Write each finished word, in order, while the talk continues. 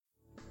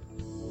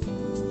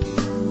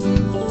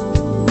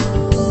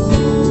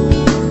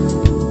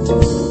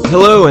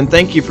Hello, and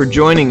thank you for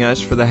joining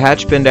us for the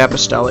Hatchbend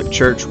Apostolic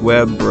Church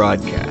web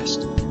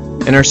broadcast.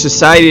 In our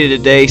society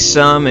today,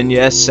 some, and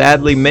yes,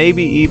 sadly,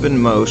 maybe even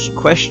most,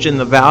 question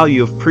the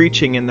value of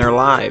preaching in their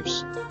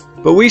lives.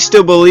 But we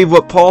still believe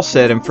what Paul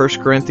said in 1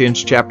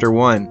 Corinthians chapter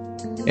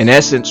 1. In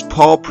essence,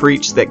 Paul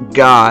preached that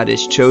God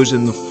has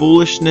chosen the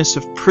foolishness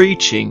of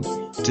preaching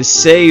to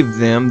save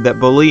them that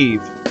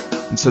believe.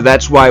 And so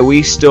that's why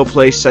we still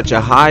place such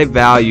a high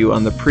value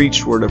on the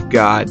preached Word of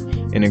God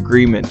in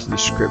agreement to the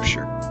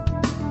Scripture.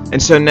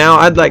 And so now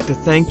I'd like to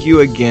thank you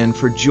again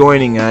for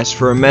joining us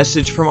for a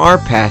message from our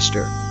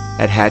pastor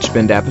at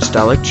Hatchbend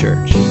Apostolic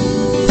Church. In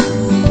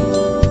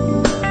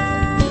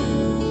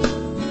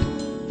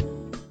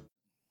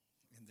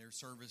their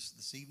service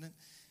this evening,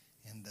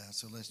 and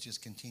so let's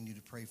just continue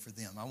to pray for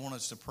them. I want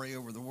us to pray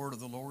over the word of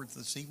the Lord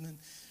this evening,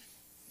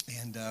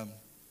 and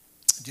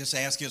just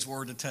ask His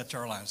word to touch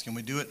our lives. Can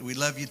we do it? We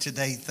love you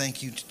today.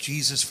 Thank you to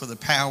Jesus for the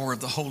power of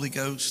the Holy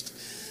Ghost.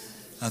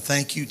 I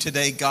thank you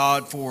today,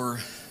 God,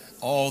 for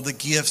all the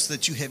gifts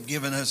that you have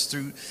given us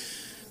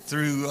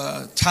through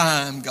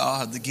time,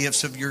 God, the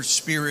gifts of your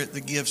Spirit,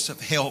 the gifts of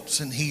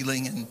helps and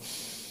healing, and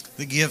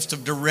the gifts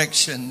of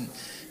direction,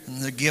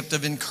 and the gift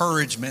of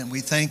encouragement. We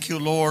thank you,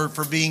 Lord,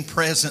 for being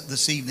present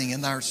this evening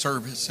in our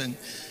service and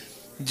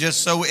just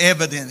so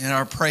evident in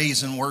our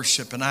praise and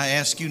worship. And I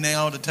ask you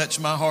now to touch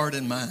my heart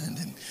and mind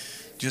and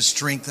just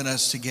strengthen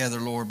us together,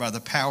 Lord, by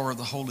the power of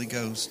the Holy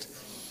Ghost.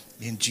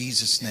 In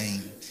Jesus'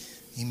 name.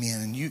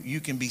 Amen. And you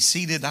can be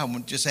seated. I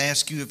would just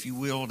ask you, if you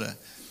will, to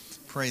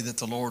pray that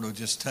the Lord will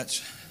just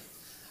touch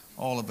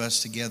all of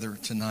us together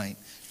tonight.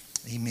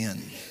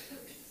 Amen.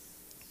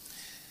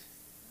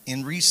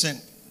 In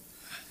recent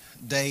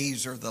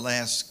days, or the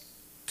last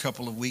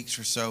couple of weeks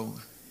or so,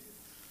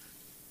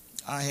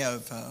 I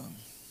have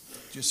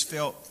just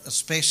felt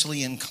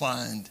especially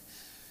inclined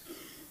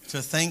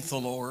to thank the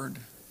Lord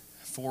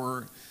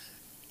for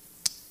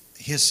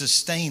His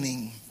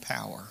sustaining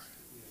power.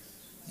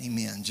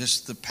 Amen.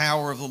 Just the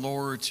power of the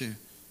Lord to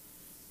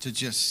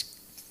just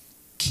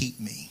keep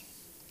me.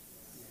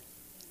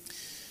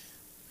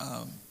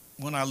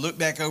 When I look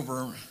back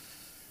over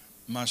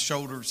my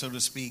shoulder, so to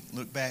speak,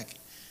 look back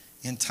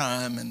in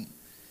time, and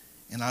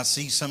I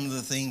see some of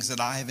the things that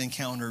I have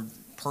encountered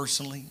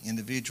personally,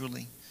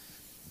 individually.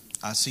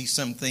 I see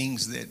some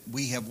things that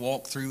we have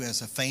walked through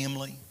as a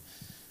family,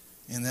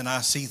 and then I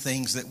see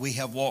things that we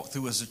have walked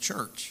through as a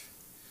church.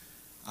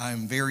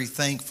 I'm very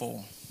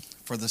thankful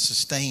for the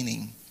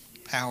sustaining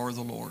power of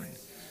the Lord.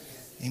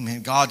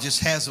 Amen. God just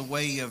has a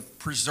way of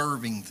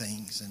preserving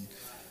things and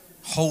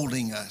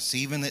holding us,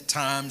 even at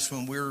times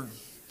when we're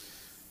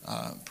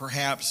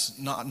perhaps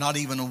not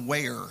even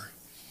aware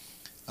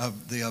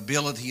of the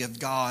ability of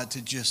God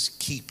to just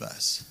keep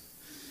us.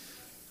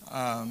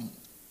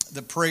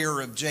 The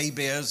prayer of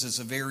Jabez is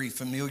a very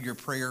familiar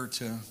prayer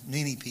to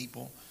many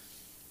people,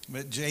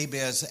 but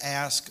Jabez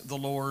asked the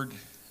Lord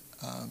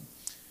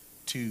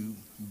to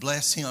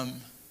bless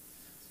him,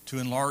 to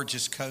enlarge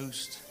his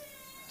coast,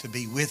 to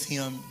be with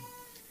him,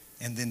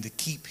 and then to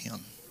keep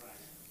him.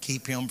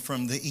 Keep him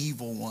from the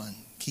evil one.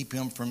 Keep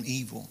him from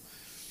evil.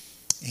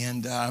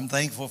 And I'm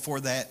thankful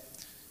for that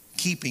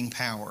keeping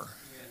power.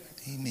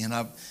 Amen.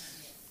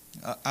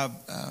 I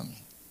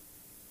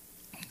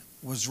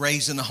was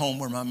raised in a home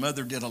where my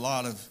mother did a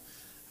lot of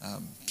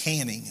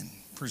canning and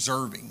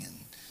preserving.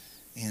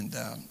 And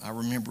I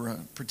remember a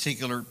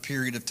particular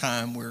period of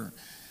time where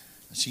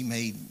she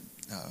made,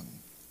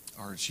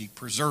 or she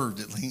preserved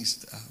at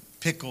least,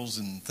 pickles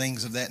and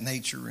things of that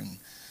nature,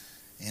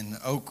 and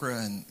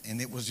okra,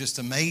 and it was just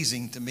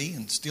amazing to me,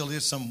 and still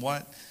is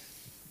somewhat,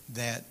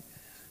 that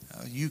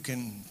you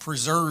can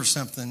preserve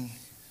something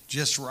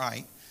just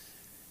right,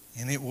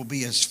 and it will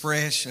be as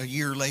fresh a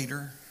year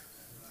later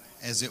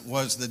as it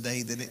was the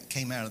day that it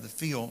came out of the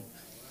field,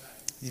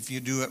 if you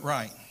do it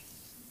right.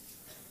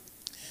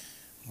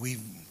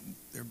 We've,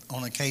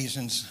 on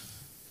occasions,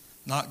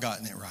 not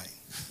gotten it right.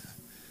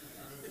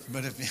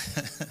 But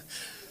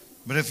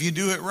if you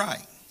do it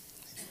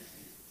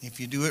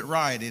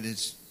right, it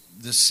is,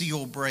 the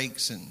seal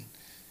breaks, and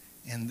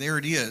there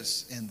it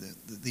is, and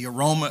the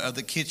aroma of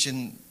the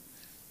kitchen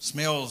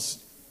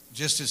smells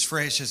just as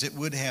fresh as it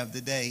would have the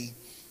day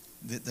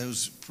that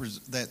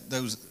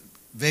those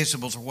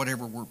vegetables or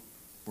whatever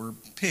were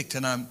picked.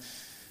 And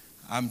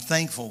I'm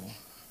thankful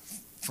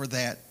for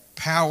that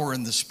power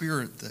in the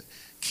Spirit to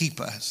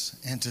keep us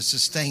and to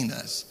sustain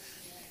us.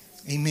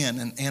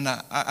 Amen. And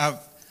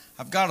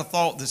I've got a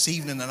thought this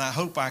evening, and I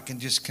hope I can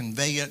just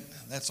convey it.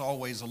 That's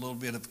always a little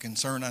bit of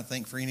concern, I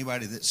think, for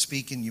anybody that's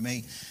speaking. You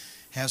may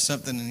have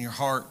something in your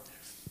heart,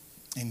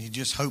 and you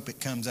just hope it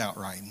comes out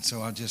right. And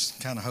so I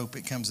just kind of hope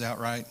it comes out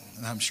right,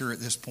 and I'm sure at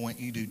this point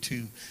you do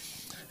too.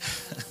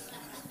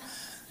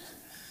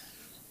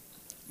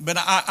 But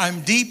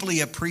I'm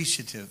deeply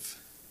appreciative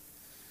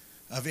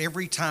of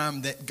every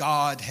time that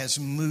God has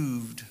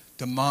moved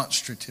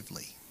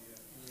demonstratively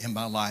in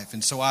my life.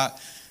 And so I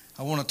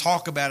want to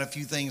talk about a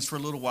few things for a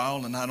little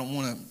while, and I don't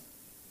want to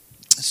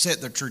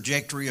set the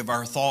trajectory of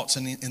our thoughts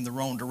in the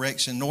wrong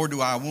direction, nor do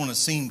I want to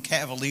seem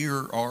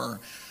cavalier or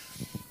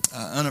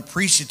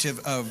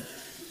unappreciative of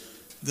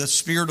the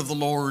Spirit of the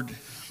Lord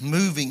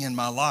moving in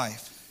my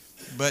life.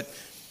 But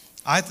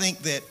I think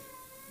that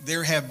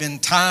there have been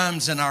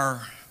times in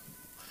our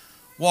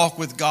walk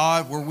with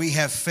God where we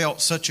have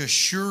felt such a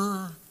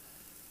sure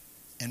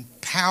and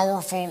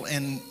powerful,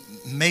 and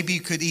maybe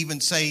you could even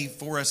say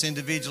for us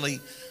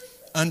individually,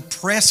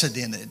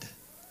 unprecedented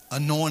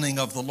anointing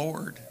of the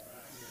Lord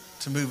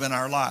to move in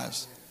our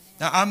lives.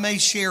 Now, I may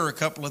share a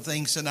couple of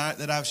things tonight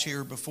that I've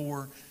shared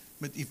before,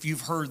 but if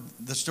you've heard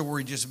the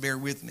story, just bear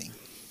with me.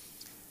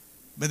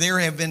 But there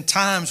have been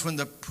times when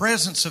the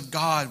presence of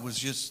God was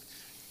just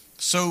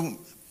so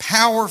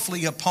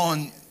powerfully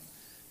upon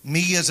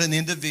me as an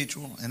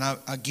individual. And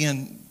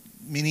again,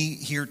 many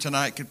here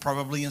tonight could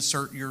probably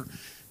insert your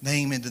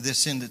name into this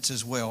sentence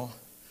as well.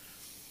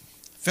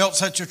 Felt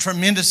such a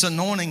tremendous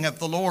anointing of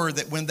the Lord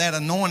that when that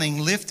anointing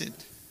lifted,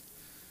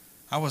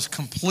 I was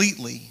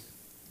completely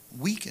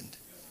weakened.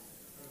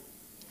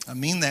 I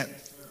mean that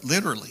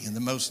literally, in the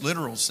most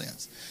literal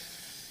sense.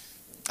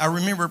 I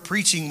remember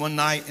preaching one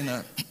night in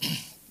a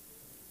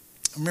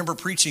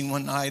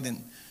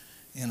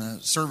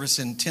service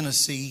in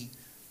Tennessee,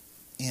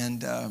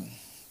 and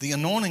the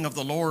anointing of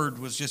the Lord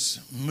was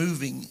just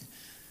moving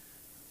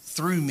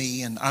through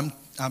me, and I'm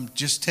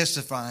just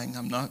testifying.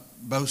 I'm not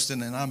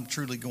boasting, and I'm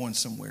truly going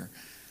somewhere.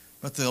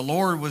 But the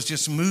Lord was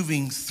just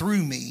moving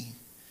through me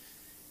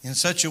in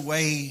such a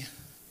way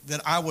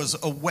that I was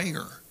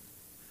aware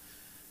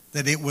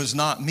that it was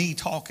not me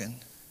talking,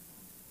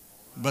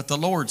 but the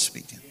Lord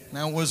speaking.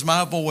 Now, it was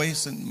my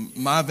voice and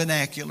my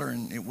vernacular,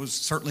 and it was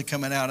certainly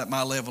coming out at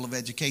my level of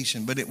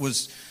education, but it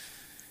was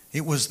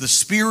the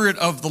Spirit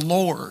of the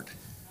Lord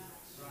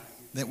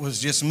that was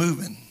just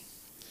moving.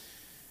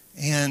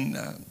 And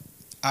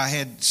I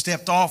had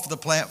stepped off the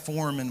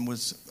platform and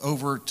was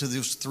over to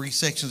those 3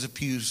 sections of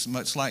pews,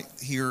 much like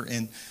here,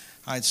 and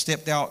I had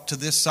stepped out to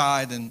this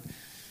side, and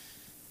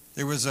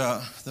there was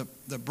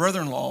the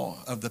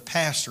brother-in-law of the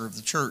pastor of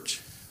the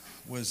church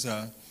was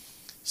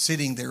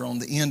sitting there on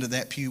the end of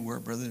that pew where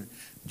Brother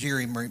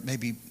Jerry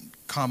maybe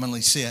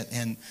commonly sit.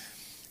 And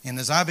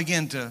as I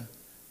began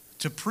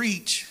to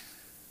preach,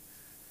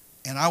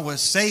 and I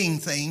was saying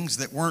things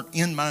that weren't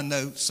in my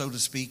notes, so to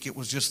speak, it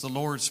was just the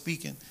Lord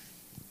speaking.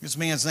 This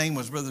man's name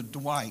was Brother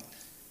Dwight.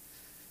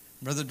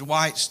 Brother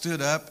Dwight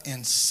stood up,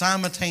 and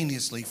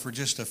simultaneously for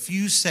just a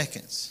few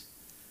seconds,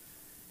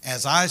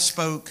 as I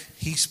spoke,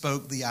 he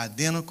spoke the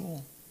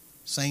identical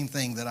same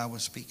thing that I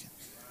was speaking.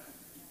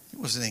 It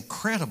was an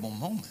incredible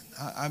moment.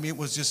 I mean, it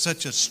was just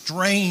such a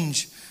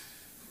strange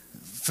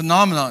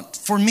phenomenon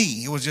for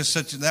me. It was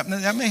just that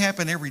may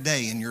happen every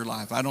day in your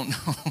life. I don't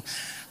know.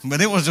 But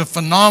it was a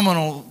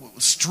phenomenal,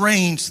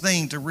 strange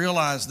thing to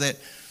realize that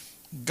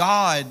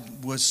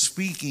God was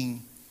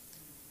speaking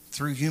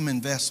through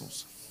human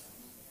vessels.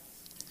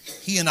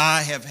 He and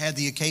I have had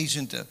the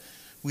occasion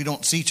we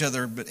don't see each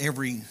other but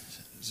every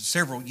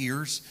several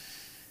years,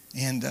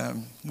 and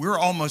we're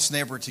almost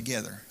never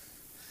together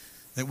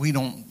that we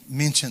don't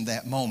mention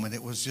that moment.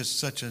 It was just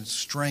such a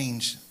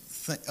strange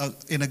thing,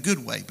 in a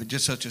good way, but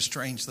just such a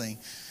strange thing.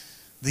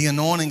 The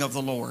anointing of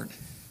the Lord.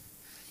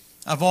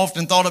 I've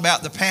often thought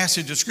about the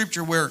passage of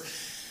Scripture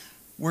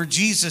where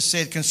Jesus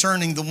said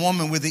concerning the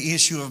woman with the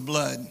issue of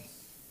blood,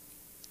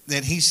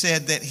 that he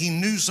said that he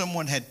knew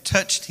someone had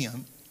touched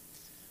him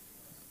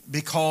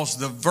because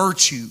the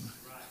virtue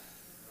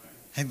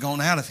had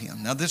gone out of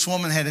him. Now, this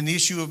woman had an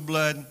issue of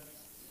blood,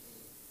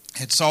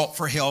 had sought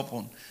for help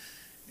on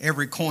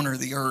every corner of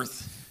the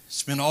earth,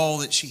 spent all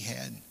that she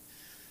had.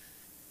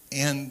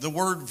 And the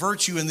word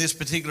virtue in this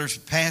particular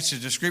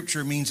passage of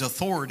Scripture means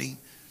authority.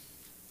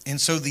 And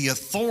so the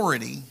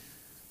authority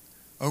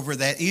over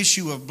that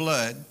issue of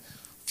blood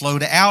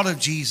flowed out of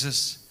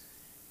Jesus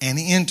and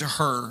into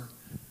her.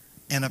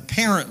 And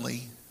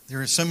apparently,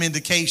 there is some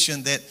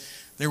indication that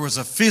there was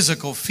a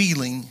physical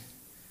feeling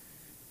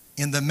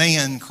in the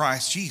man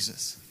Christ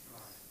Jesus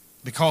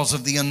because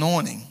of the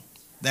anointing,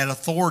 that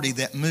authority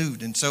that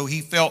moved. And so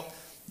he felt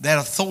that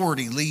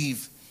authority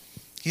leave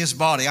his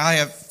body. I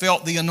have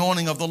felt the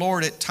anointing of the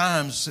Lord at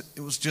times.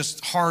 It was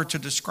just hard to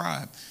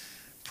describe.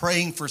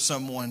 Praying for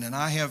someone, and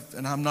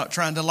I'm not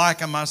trying to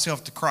liken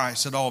myself to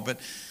Christ at all, but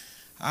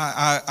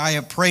I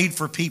have prayed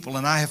for people,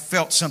 and I have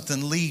felt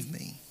something leave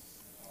me.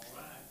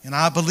 And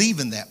I believe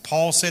in that.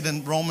 Paul said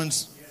in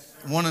Romans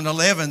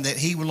 1:11 that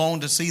he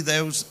longed to see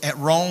those at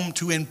Rome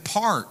to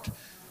impart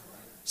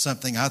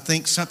something. I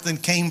think something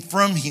came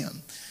from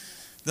him.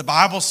 The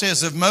Bible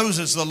says of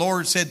Moses, the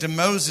Lord said to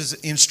Moses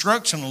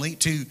instructionally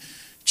to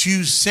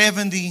choose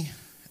 70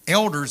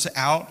 elders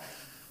out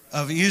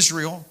of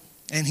Israel.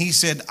 And he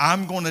said,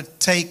 I'm going to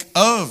take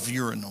of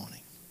your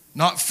anointing.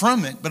 Not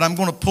from it, but I'm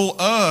going to pull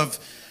of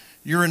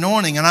your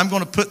anointing. And I'm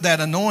going to put that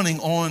anointing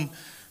on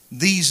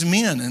these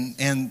men.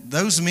 And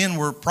those men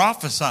were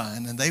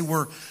prophesying and they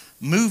were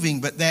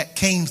moving. But that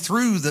came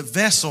through the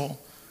vessel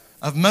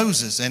of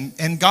Moses.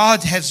 And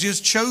God has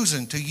just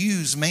chosen to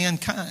use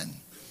mankind.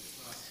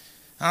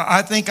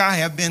 I think I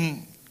have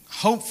been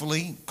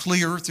hopefully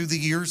clear through the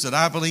years that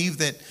I believe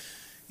that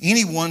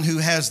anyone who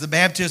has the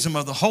baptism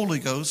of the Holy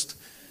Ghost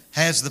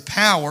has the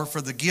power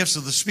for the gifts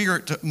of the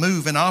Spirit to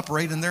move and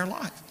operate in their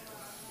life.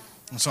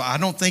 And so I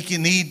don't think you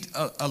need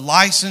a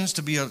license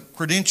to be a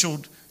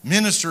credentialed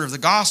minister of the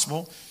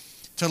gospel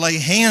to lay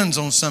hands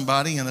on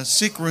somebody in a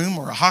sick room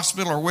or a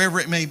hospital or wherever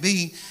it may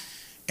be,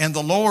 and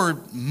the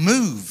Lord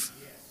move.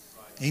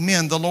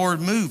 Amen. The Lord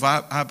move.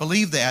 I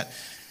believe that.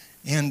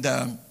 And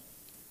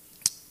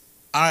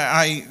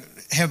I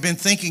have been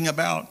thinking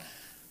about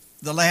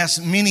the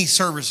last many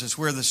services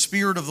where the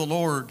Spirit of the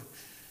Lord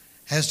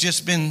has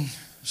just been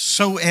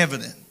so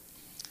evident.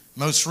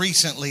 Most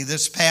recently,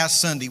 this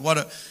past Sunday, what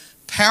a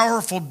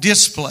powerful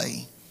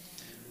display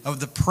of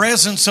the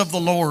presence of the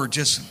Lord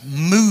just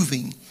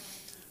moving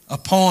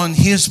upon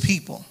His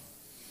people.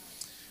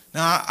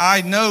 Now,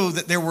 I know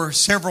that there were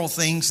several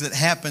things that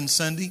happened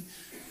Sunday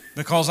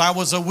because I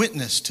was a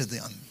witness to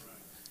them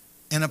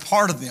and a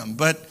part of them.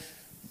 But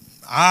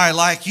I,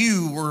 like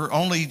you, were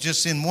only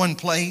just in one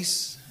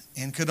place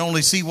and could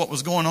only see what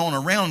was going on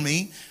around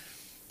me.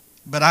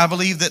 But I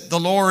believe that the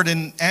Lord,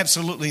 and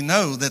absolutely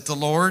know that the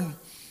Lord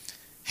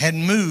had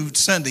moved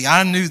Sunday.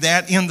 I knew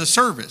that in the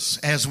service,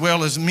 as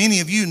well as many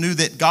of you knew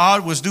that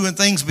God was doing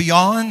things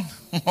beyond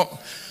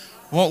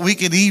what we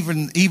could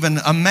even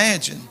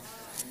imagine.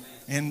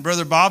 And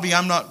Brother Bobby,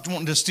 I'm not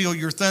wanting to steal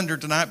your thunder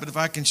tonight, but if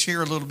I can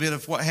share a little bit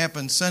of what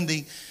happened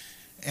Sunday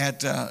at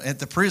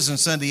the prison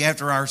Sunday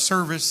after our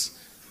service.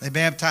 They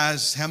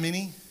baptized how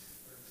many?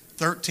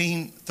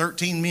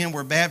 13 men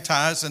were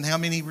baptized, and how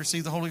many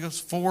received the Holy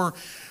Ghost? 4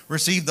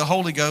 received the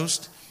Holy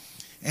Ghost,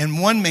 and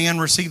 1 man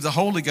received the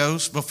Holy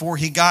Ghost before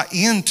he got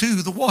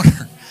into the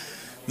water.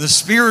 The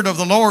Spirit of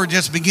the Lord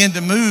just began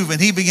to move, and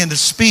he began to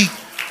speak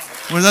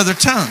with other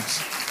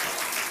tongues.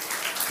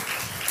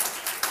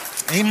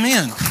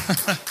 Amen.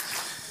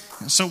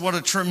 So what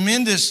a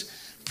tremendous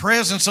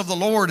presence of the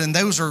Lord, and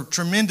those are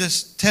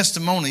tremendous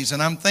testimonies,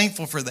 and I'm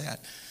thankful for that.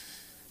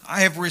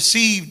 I have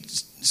received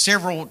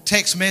several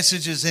text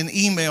messages and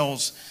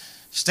emails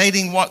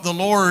stating what the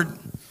Lord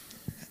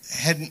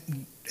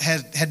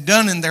had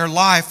done in their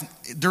life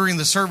during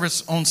the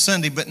service on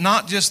Sunday, but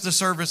not just the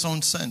service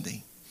on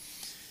Sunday.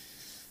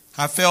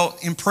 I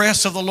felt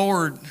impressed of the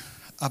Lord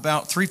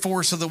about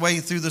 3/4 of the way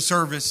through the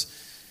service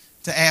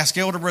to ask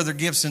Elder Brother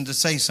Gibson to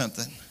say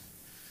something.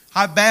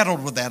 I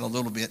battled with that a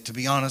little bit, to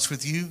be honest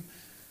with you,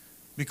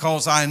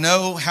 because I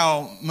know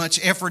how much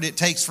effort it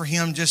takes for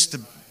him just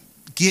to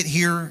get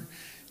here.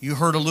 You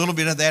heard a little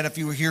bit of that if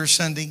you were here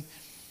Sunday.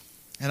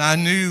 And I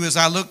knew as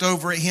I looked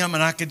over at him,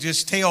 and I could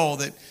just tell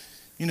that,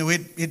 you know,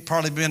 it'd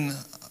probably been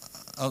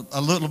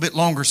a little bit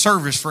longer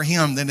service for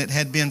him than it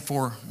had been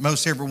for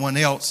most everyone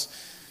else.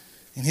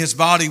 And his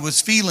body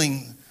was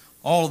feeling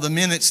all of the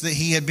minutes that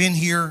he had been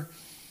here.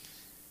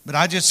 But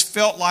I just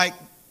felt like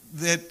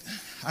that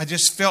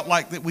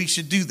we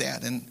should do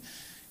that.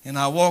 And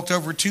I walked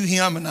over to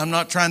him, and I'm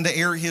not trying to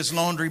air his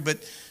laundry, but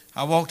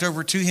I walked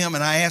over to him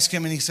and I asked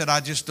him, and he said, I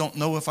just don't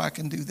know if I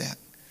can do that.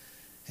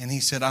 And he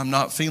said, I'm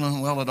not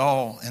feeling well at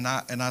all. And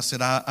I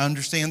said, I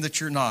understand that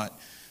you're not,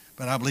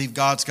 but I believe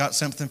God's got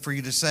something for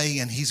you to say,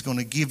 and He's going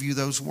to give you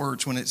those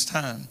words when it's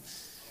time.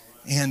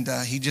 And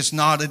he just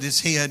nodded his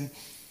head.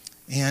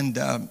 And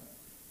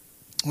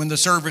when the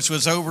service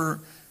was over,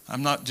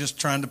 I'm not just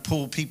trying to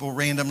pull people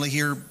randomly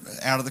here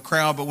out of the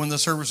crowd, but when the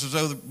service was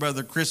over,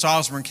 Brother Chris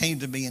Osborne came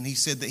to me and he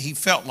said that he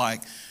felt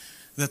like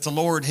that the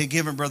Lord had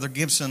given Brother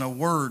Gibson a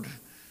word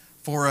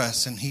for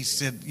us. And he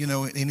said, you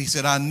know, and he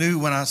said, I knew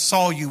when I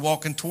saw you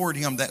walking toward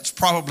him, that's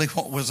probably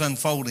what was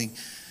unfolding.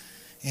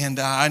 And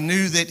I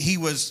knew that he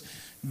was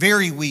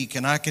very weak,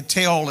 and I could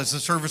tell as the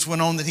service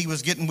went on that he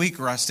was getting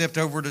weaker. I stepped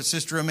over to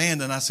Sister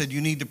Amanda and I said, you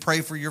need to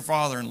pray for your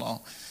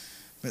father-in-law,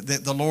 but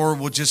that the Lord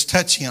will just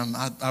touch him.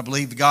 I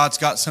believe God's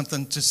got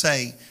something to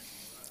say.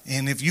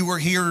 And if you were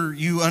here,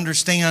 you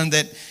understand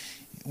that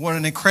what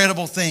an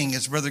incredible thing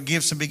as Brother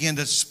Gibson began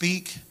to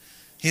speak.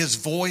 His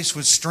voice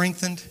was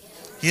strengthened.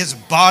 His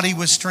body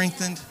was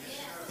strengthened.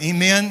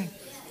 Amen.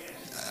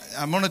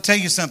 I'm going to tell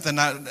you something.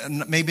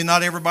 Maybe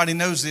not everybody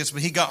knows this,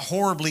 but he got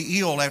horribly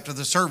ill after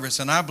the service.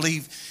 And I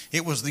believe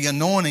it was the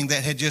anointing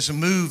that had just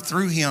moved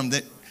through him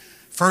that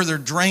further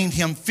drained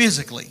him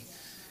physically.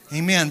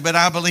 Amen. But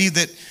I believe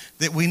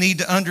that we need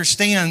to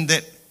understand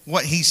that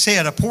what he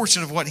said, a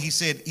portion of what he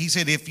said,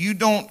 if you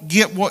don't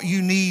get what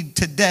you need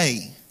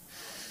today,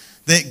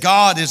 that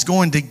God is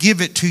going to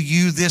give it to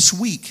you this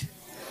week.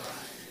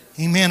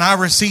 Amen. I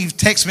received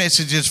text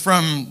messages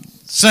from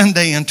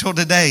Sunday until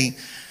today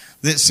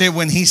that said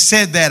when he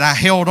said that, I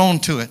held on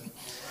to it.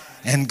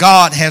 And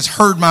God has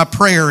heard my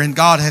prayer, and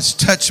God has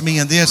touched me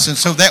in this. And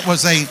so that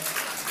was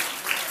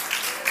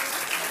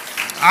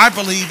I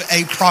believe,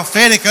 a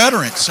prophetic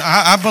utterance.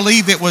 I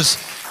believe it was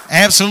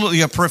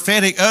absolutely a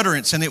prophetic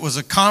utterance, and it was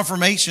a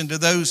confirmation to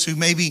those who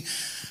maybe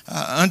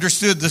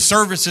understood the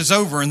service is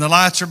over and the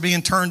lights are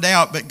being turned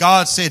out, but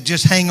God said,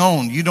 just hang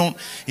on.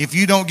 If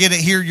you don't get it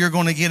here, you're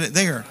going to get it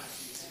there.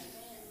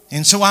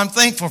 And so I'm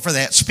thankful for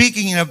that.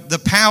 Speaking of the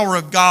power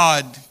of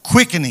God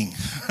quickening,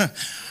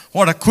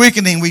 what a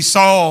quickening we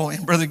saw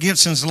in Brother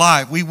Gibson's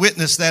life. We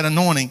witnessed that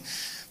anointing.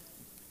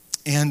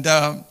 And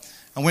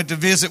I went to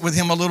visit with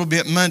him a little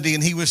bit Monday,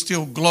 and he was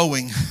still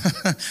glowing.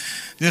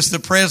 Just the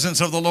presence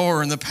of the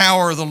Lord and the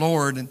power of the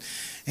Lord.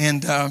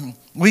 And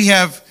we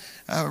have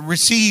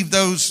received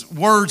those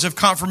words of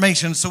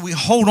confirmation, so we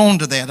hold on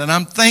to that. And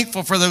I'm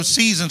thankful for those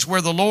seasons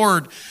where the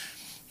Lord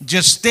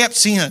just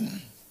steps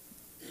in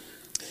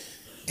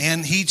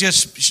and he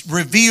just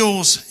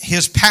reveals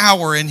his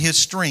power and his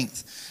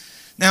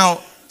strength.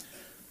 Now,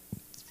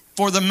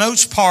 for the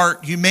most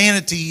part,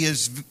 humanity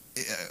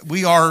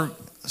we are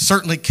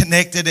certainly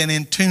connected and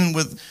in tune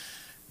with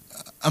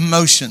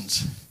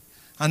emotions.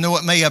 I know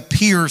it may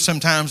appear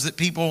sometimes that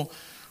people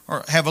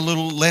have a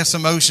little less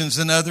emotions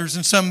than others,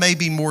 and some may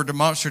be more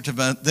demonstrative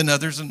than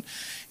others,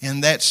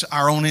 and that's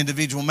our own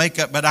individual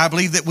makeup. But I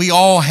believe that we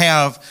all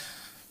have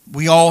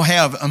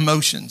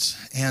emotions,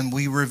 and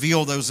we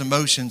reveal those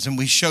emotions and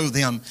we show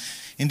them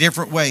in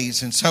different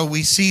ways. And so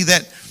we see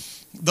that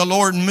the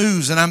Lord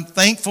moves, and I'm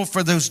thankful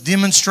for those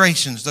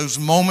demonstrations, those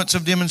moments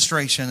of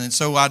demonstration. And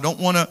so I don't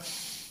want to,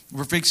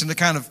 we're fixing to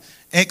kind of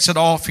exit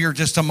off here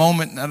just a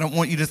moment, and I don't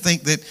want you to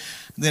think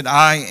that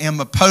I am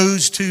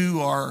opposed to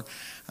or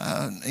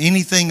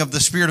anything of the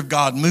Spirit of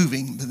God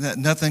moving.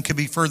 Nothing could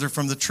be further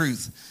from the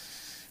truth.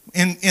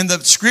 In the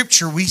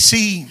Scripture, we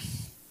see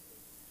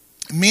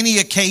many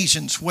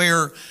occasions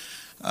where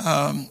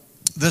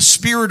the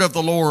Spirit of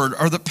the Lord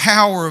or the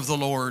power of the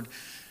Lord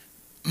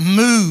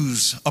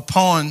moves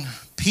upon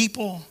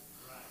people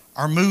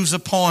or moves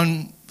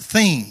upon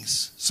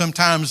things.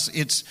 Sometimes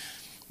it's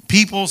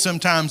people,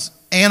 sometimes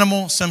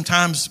animals,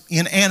 sometimes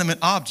inanimate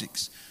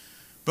objects.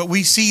 But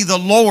we see the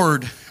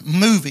Lord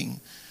moving.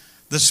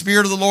 The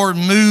Spirit of the Lord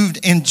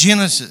moved in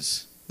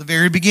Genesis, the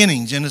very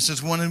beginning,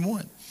 Genesis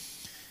 1:1.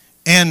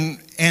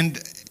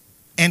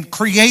 And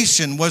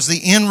creation was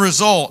the end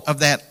result of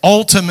that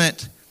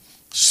ultimate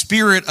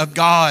Spirit of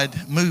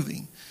God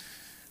moving.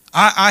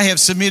 I have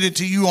submitted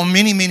to you on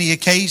many, many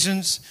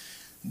occasions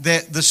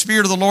that the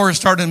Spirit of the Lord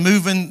started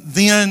moving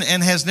then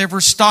and has never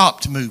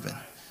stopped moving.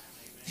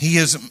 He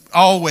is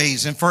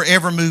always and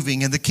forever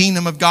moving, and the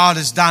kingdom of God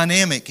is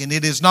dynamic and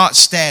it is not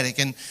static.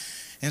 And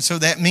so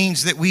that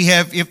means that we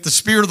have, if the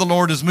Spirit of the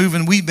Lord is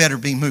moving, we better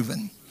be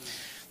moving.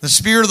 The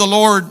Spirit of the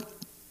Lord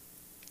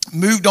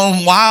moved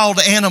on wild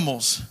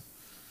animals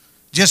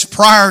just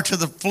prior to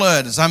the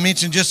flood, as I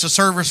mentioned just a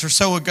service or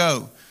so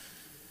ago,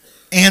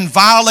 and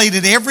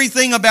violated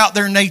everything about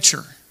their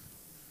nature.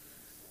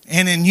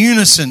 And in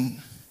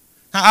unison,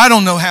 now, I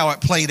don't know how it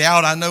played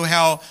out. I know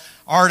how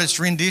artists'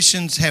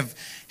 renditions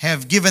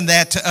have given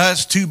that to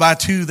us 2 by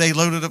 2. They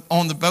loaded up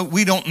on the boat.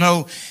 We don't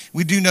know.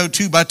 We do know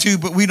 2 by 2,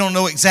 but we don't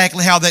know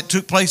exactly how that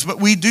took place. But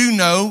we do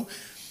know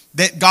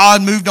that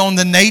God moved on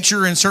the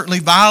nature and certainly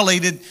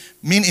violated,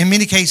 in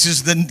many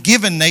cases, the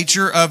given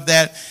nature of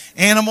that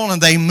animal, and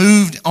they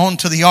moved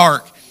onto the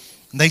ark.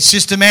 They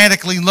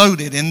systematically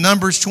loaded. In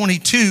Numbers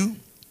 22,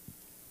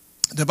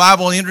 the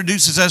Bible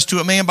introduces us to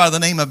a man by the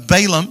name of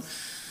Balaam.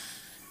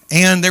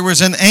 And there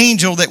was an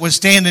angel that was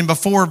standing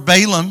before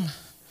Balaam.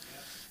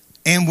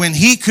 And when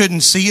he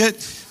couldn't see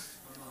it,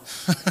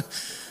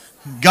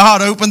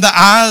 God opened the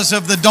eyes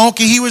of the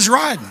donkey he was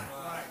riding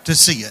to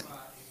see it.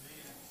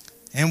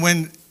 And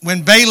when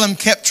Balaam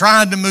kept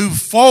trying to move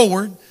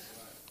forward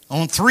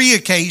on 3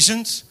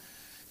 occasions,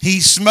 he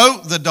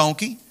smote the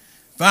donkey.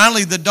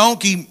 Finally, the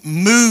donkey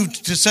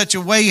moved to such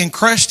a way and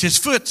crushed his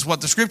foot, is what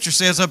the Scripture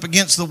says, up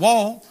against the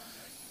wall.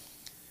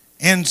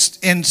 And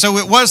so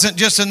it wasn't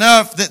just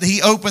enough that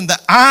he opened the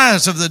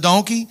eyes of the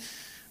donkey,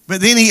 but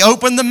then he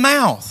opened the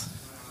mouth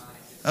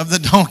of the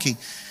donkey.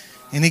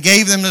 And he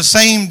gave them the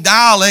same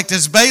dialect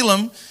as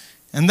Balaam,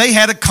 and they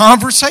had a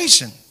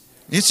conversation.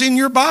 It's in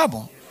your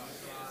Bible.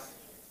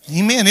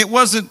 Amen.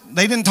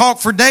 They didn't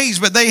talk for days,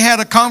 but they had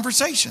a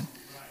conversation.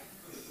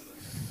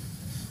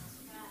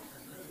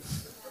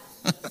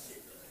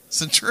 It's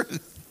the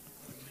truth.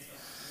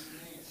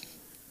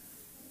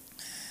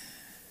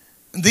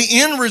 The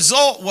end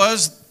result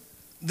was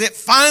that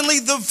finally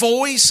the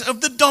voice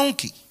of the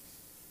donkey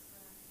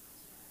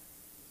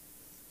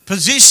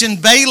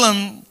positioned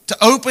Balaam to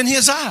open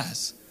his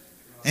eyes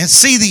and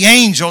see the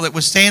angel that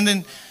was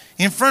standing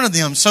in front of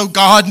them. So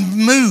God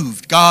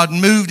moved. God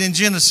moved in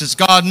Genesis.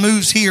 God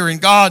moves here and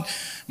God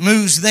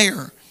moves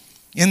there.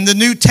 In the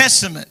New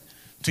Testament,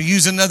 to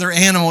use another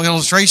animal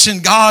illustration,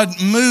 God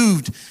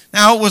moved.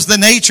 Now, it was the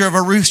nature of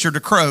a rooster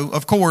to crow,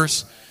 of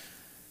course.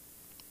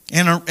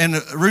 And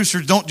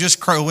roosters don't just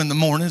crow in the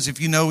mornings. If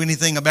you know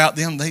anything about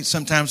them, they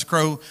sometimes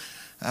crow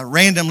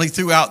randomly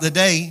throughout the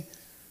day.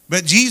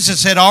 But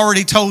Jesus had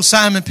already told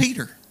Simon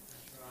Peter.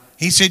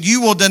 He said,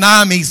 "You will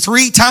deny me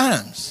 3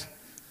 times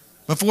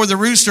before the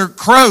rooster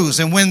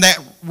crows." And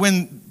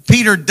when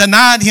Peter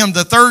denied him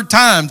the 3rd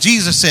time,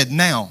 Jesus said,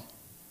 "Now."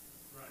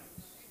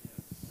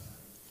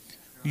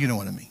 You know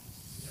what I mean.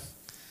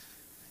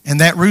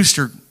 And that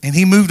rooster, and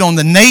he moved on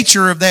the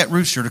nature of that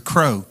rooster to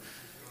crow.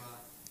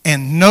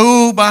 And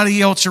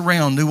nobody else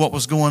around knew what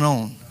was going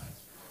on.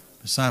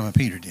 But Simon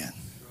Peter did.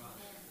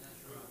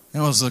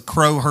 That was the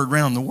crow heard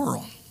around the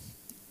world.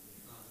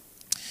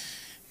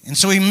 And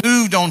so he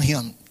moved on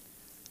him.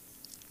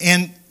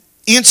 And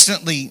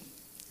instantly,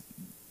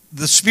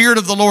 the Spirit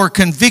of the Lord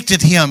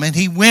convicted him, and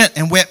he went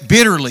and wept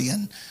bitterly.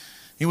 And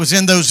it was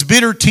in those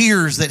bitter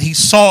tears that he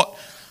sought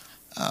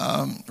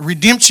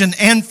redemption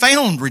and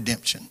found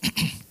redemption.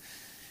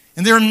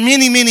 And there are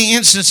many, many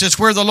instances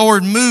where the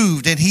Lord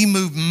moved, and he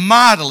moved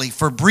mightily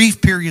for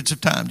brief periods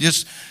of time.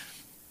 Just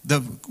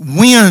the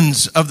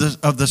winds of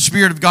the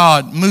Spirit of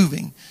God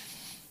moving.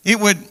 It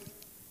would,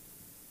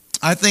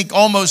 I think,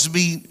 almost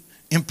be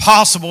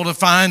impossible to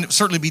find,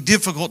 certainly be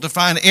difficult to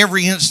find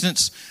every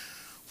instance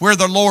where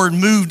the Lord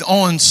moved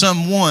on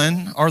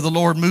someone or the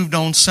Lord moved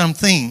on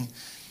something.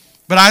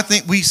 But I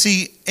think we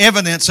see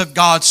evidence of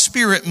God's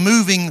Spirit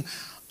moving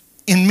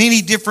in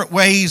many different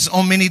ways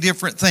on many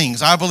different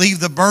things. I believe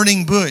the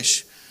burning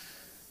bush,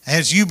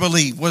 as you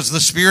believe, was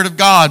the Spirit of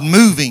God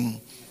moving,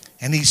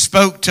 and he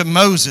spoke to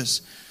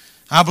Moses.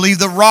 I believe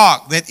the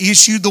rock that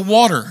issued the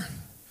water,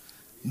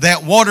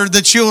 that watered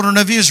the children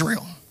of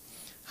Israel,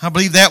 I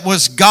believe that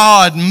was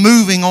God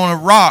moving on a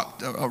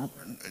rock.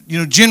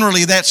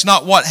 Generally that's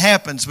not what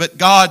happens, but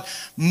God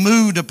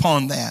moved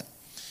upon that.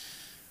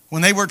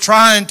 When they were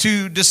trying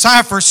to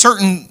decipher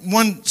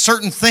one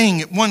certain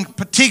thing at one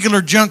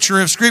particular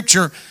juncture of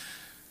Scripture,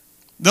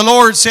 the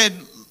Lord said,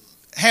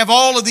 have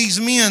all of these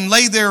men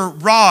lay their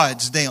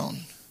rods down,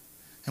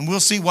 and we'll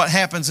see what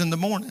happens in the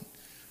morning.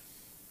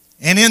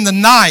 And in the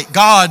night,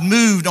 God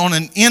moved on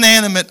an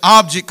inanimate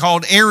object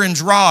called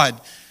Aaron's rod,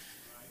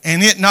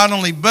 and it not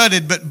only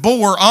budded but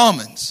bore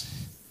almonds.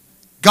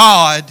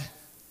 God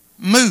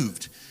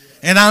moved.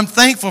 And I'm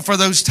thankful for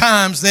those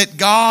times that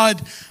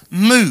God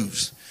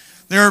moves.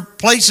 There are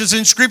places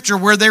in Scripture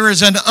where there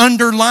is an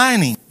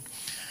underlining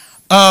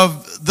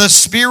of the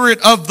Spirit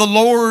of the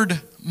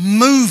Lord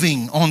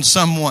moving on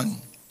someone.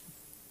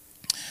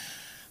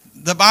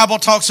 The Bible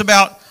talks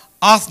about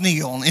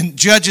Othniel in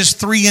Judges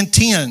 3 and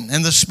 10.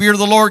 And the Spirit of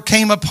the Lord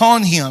came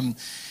upon him,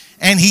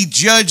 and he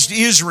judged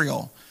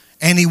Israel,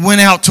 and he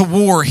went out to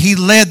war. He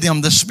led them.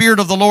 The Spirit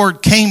of the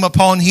Lord came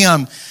upon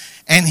him,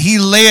 and he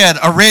led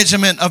a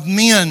regiment of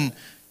men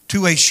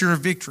to a sure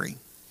victory.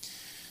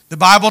 The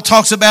Bible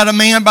talks about a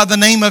man by the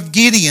name of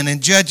Gideon in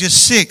Judges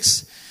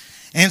 6,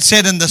 and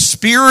said, and the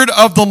Spirit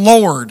of the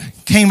Lord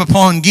came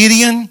upon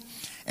Gideon,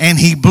 and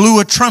he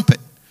blew a trumpet.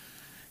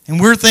 And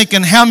we're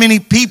thinking, how many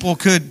people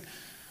could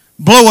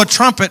blow a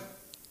trumpet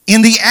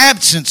in the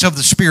absence of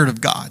the Spirit of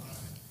God?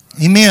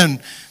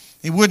 Amen.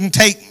 It wouldn't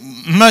take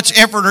much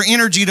effort or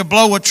energy to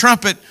blow a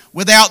trumpet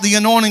without the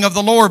anointing of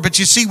the Lord. But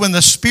you see, when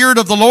the Spirit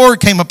of the Lord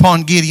came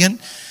upon Gideon,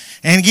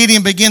 and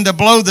Gideon began to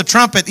blow the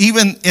trumpet,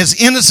 even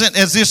as innocent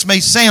as this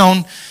may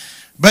sound,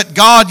 but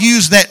God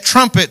used that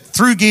trumpet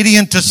through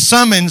Gideon to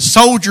summon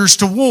soldiers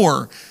to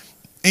war.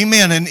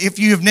 Amen. And if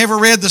you have never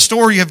read the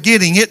story of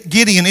Gideon,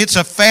 it's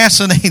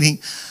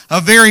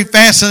a very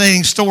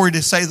fascinating story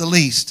to say the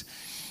least.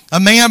 A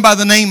man by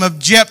the name of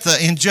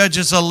Jephthah in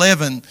Judges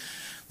 11.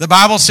 The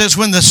Bible says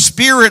when the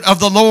Spirit of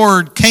the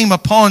Lord came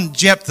upon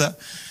Jephthah,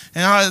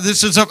 and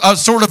this is a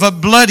sort of a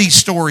bloody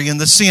story in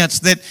the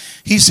sense that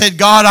he said,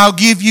 God, I'll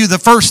give you the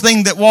first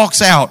thing that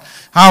walks out.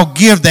 I'll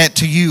give that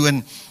to you.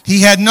 And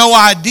he had no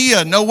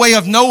idea, no way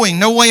of knowing,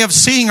 no way of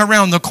seeing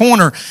around the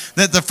corner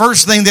that the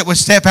first thing that would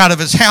step out of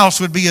his house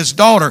would be his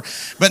daughter.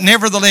 But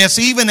nevertheless,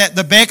 even at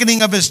the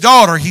beckoning of his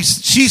daughter,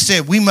 she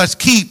said, we must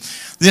keep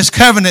this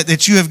covenant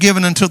that you have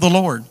given unto the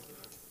Lord.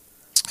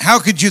 How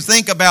could you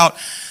think about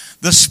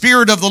the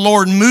Spirit of the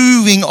Lord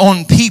moving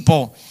on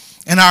people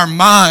and our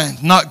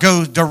mind not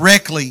go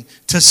directly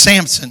to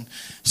Samson?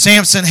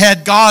 Samson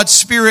had God's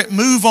Spirit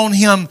move on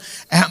him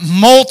at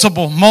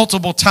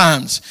multiple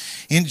times.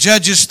 In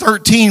Judges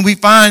 13, we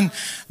find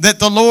that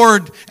the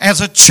Lord,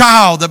 as a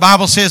child, the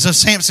Bible says of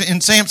Samson,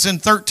 in Samson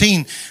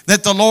 13,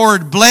 that the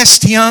Lord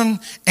blessed him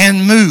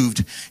and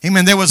moved.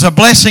 Amen. There was a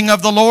blessing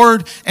of the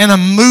Lord and a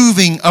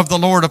moving of the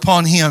Lord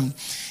upon him.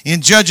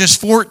 In Judges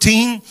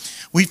 14,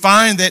 we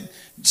find that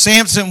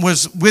Samson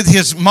was with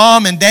his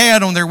mom and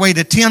dad on their way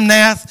to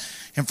Timnath.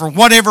 And for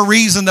whatever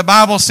reason, the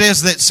Bible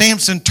says that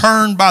Samson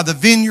turned by the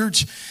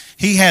vineyards.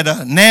 He had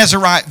a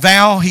Nazirite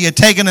vow. He had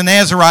taken a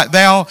Nazirite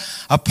vow.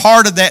 A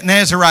part of that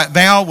Nazirite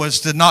vow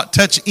was to not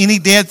touch any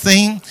dead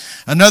thing.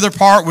 Another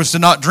part was to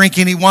not drink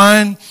any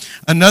wine.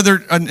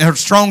 Another, a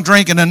strong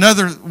drink. And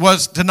another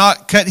was to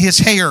not cut his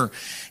hair.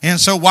 And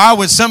so why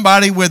would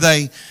somebody with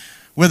a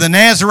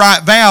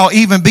Nazirite vow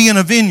even be in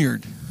a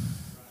vineyard?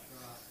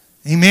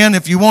 Amen.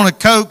 If you want a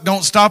Coke,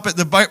 don't stop at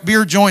the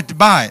beer joint to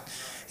buy it.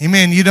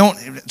 Amen.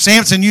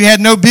 Samson, you had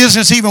no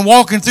business even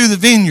walking through the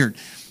vineyard.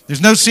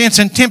 There's no sense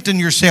in tempting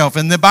yourself.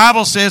 And the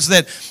Bible says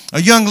that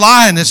a young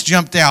lioness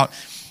jumped out.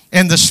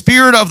 And the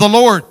Spirit of the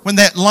Lord, when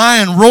that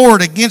lion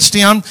roared against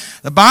him,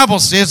 the Bible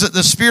says that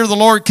the Spirit of the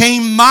Lord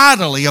came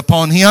mightily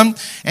upon him,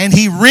 and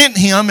he rent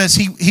him as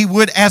he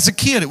would as a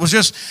kid. It was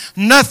just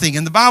nothing.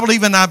 And the Bible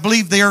even, I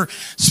believe, there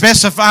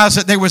specifies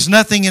that there was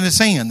nothing in his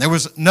hand.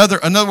 In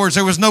other words,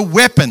 there was no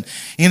weapon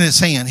in his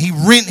hand. He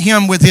rent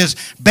him with his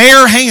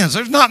bare hands.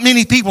 There's not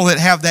many people that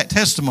have that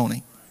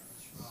testimony.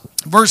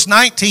 Verse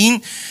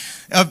 19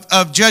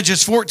 of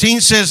Judges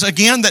 14 says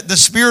again that the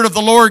Spirit of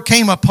the Lord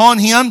came upon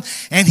him,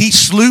 and he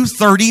slew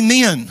 30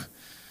 men.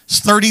 It's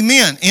 30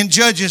 men. In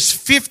Judges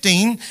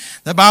 15,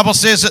 the Bible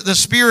says that the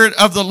Spirit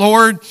of the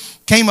Lord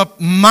came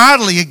up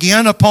mightily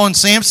again upon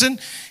Samson.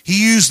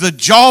 He used the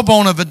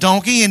jawbone of a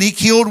donkey and he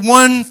killed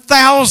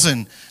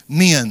 1,000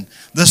 men.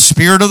 The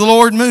Spirit of the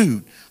Lord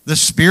moved. The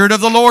Spirit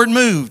of the Lord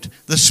moved.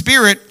 The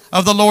Spirit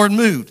of the Lord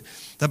moved.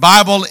 The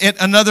Bible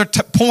at another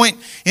point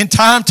in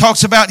time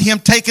talks about him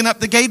taking up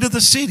the gate of the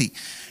city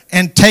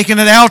and taking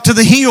it out to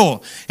the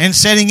hill and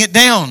setting it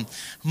down.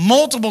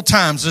 Multiple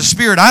times the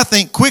Spirit, I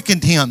think,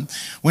 quickened him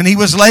when he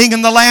was laying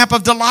in the lap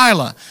of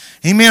Delilah.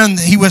 Amen.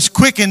 He was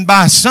quickened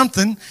by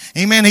something.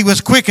 Amen. He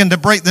was quickened to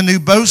break the new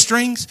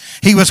bowstrings.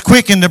 He was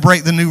quickened to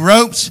break the new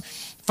ropes.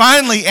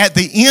 Finally, at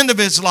the end of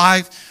his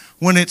life,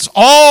 when it's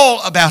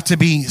all about to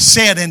be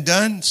said and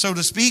done, so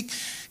to speak,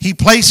 he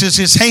places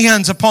his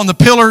hands upon the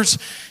pillars.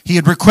 He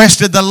had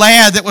requested the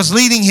lad that was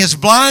leading his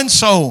blind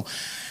soul.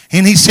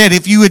 And he said,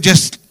 if you would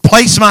just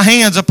place my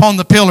hands upon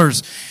the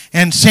pillars.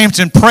 And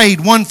Samson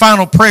prayed one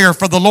final prayer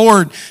for the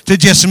Lord to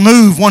just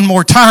move one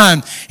more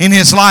time in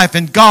his life.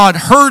 And God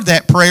heard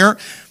that prayer.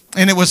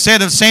 And it was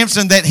said of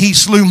Samson that he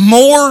slew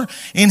more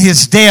in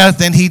his death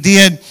than he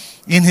did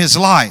in his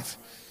life.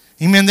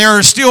 Amen. There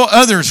are still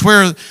others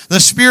where the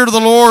Spirit of the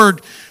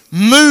Lord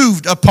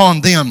moved upon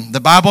them. The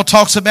Bible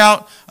talks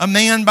about a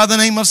man by the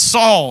name of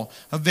Saul,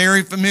 a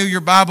very familiar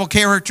Bible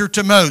character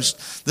to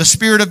most. The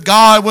Spirit of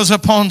God was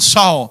upon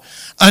Saul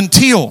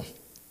until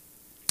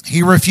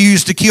he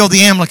refused to kill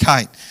the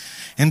Amalekite,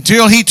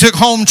 until he took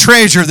home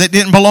treasure that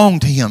didn't belong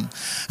to him,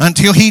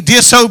 until he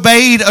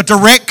disobeyed a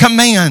direct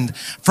command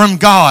from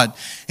God.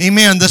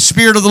 Amen. The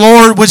Spirit of the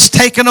Lord was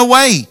taken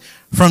away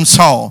from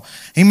Saul.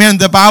 Amen.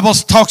 The Bible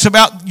talks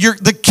about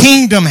the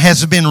kingdom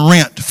has been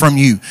rent from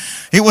you.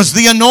 It was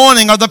the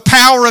anointing or the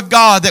power of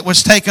God that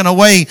was taken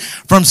away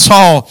from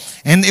Saul,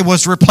 and it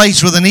was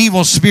replaced with an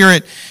evil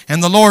spirit.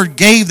 And the Lord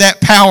gave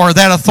that power,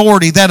 that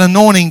authority, that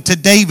anointing to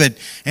David,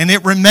 and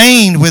it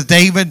remained with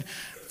David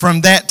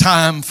from that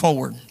time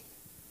forward.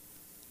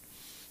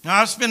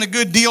 Now, I've spent a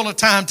good deal of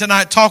time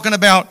tonight talking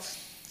about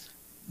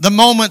the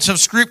moments of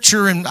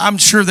Scripture, and I'm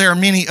sure there are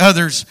many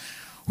others,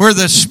 where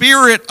the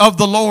Spirit of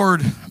the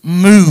Lord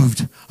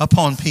moved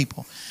upon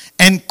people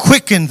and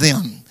quickened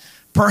them,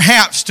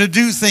 perhaps to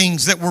do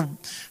things that were,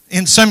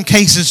 in some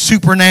cases,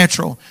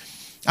 supernatural.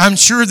 I'm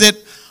sure that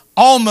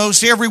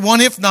almost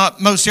everyone, if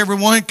not most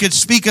everyone, could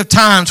speak of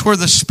times where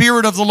the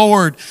Spirit of the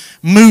Lord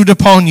moved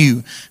upon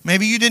you.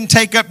 Maybe you didn't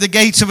take up the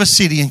gates of a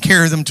city and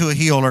carry them to a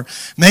hill, or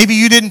maybe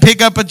you didn't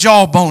pick up a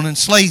jawbone and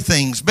slay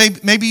things.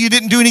 Maybe you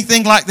didn't do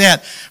anything like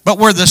that, but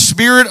where the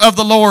Spirit of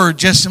the Lord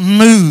just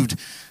moved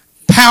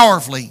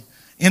powerfully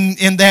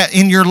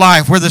in your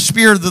life, where the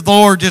Spirit of the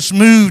Lord just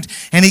moved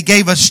and He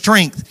gave us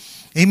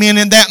strength. Amen.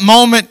 In that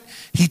moment,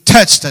 He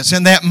touched us.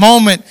 In that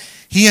moment,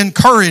 He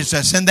encouraged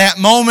us. In that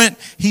moment,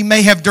 He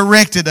may have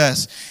directed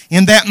us.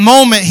 In that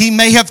moment, He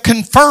may have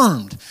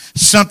confirmed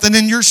something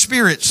in your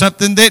spirit,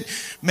 something that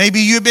maybe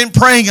you've been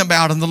praying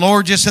about, and the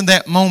Lord just in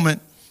that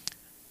moment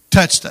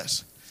touched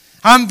us.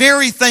 I'm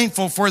very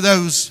thankful for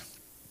those,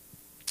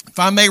 if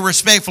I may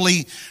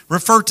respectfully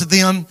refer to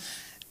them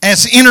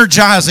as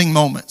energizing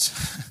moments.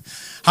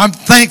 I'm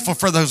thankful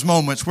for those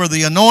moments where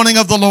the anointing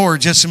of the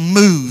Lord just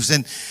moves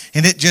and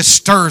it just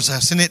stirs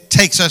us and it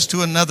takes us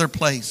to another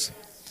place.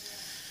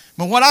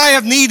 But what I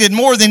have needed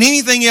more than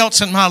anything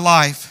else in my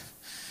life,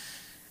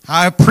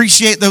 I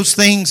appreciate those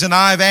things, and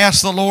I've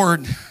asked the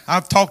Lord,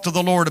 I've talked to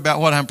the Lord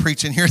about what I'm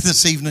preaching here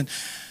this evening,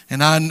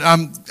 and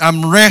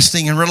I'm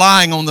resting and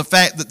relying on the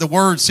fact that the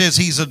Word says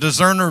He's a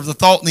discerner of the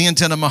thought and the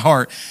intent of my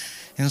heart.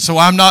 And so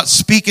I'm not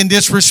speaking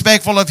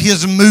disrespectful of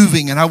His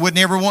moving, and I would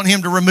never want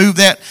Him to remove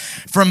that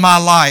from my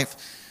life.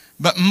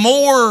 But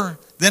more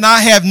than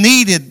I have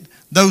needed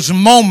those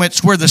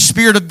moments where the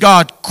Spirit of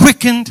God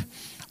quickened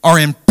or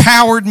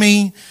empowered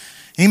me,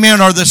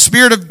 amen, or the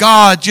Spirit of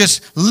God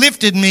just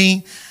lifted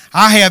me,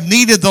 I have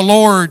needed the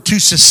Lord to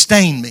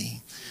sustain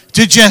me,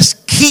 to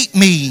just keep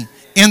me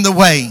in the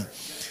way.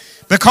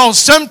 Because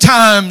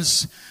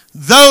sometimes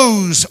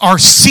those are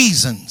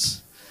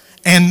seasons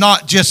and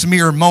not just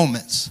mere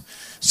moments.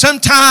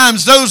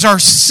 Sometimes those are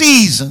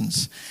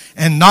seasons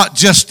and not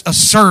just a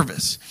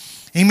service.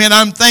 Amen.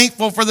 I'm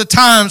thankful for the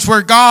times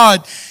where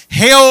God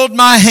held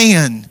my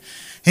hand.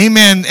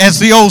 Amen. As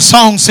the old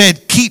song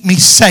said, keep me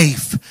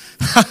safe.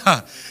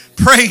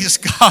 Praise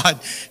God.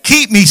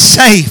 Keep me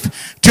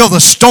safe till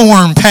the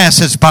storm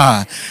passes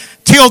by.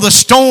 Till the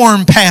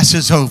storm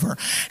passes over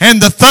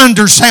and the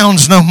thunder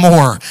sounds no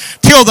more.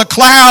 Till the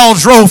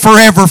clouds roll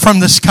forever from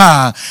the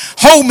sky.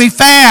 Hold me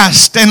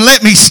fast and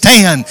let me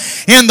stand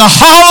in the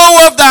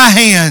hollow of thy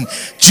hand.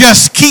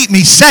 Just keep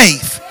me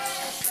safe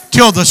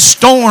till the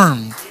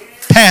storm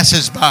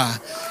passes by.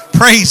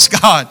 Praise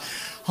God.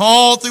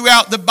 All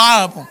throughout the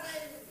Bible,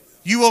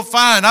 you will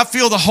find, I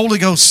feel the Holy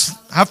Ghost.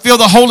 I feel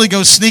the Holy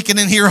Ghost sneaking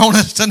in here on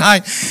us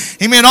tonight.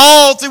 Amen.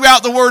 All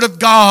throughout the Word of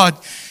God,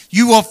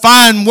 you will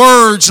find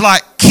words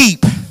like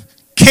keep,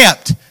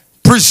 kept,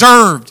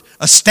 preserved,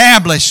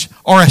 established,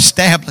 or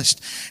established.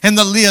 And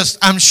the list,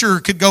 I'm sure,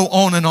 could go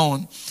on and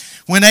on.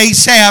 When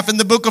Asaph in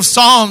the book of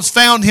Psalms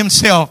found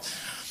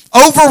himself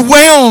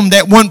overwhelmed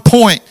at one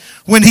point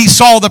when he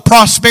saw the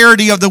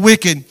prosperity of the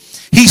wicked.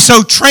 He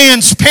so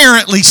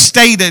transparently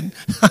stated,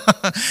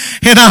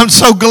 and I'm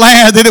so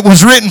glad that it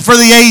was written for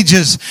the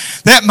ages,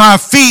 that my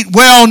feet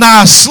well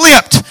nigh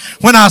slipped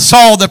when I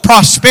saw the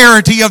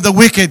prosperity of the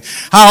wicked.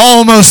 I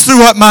almost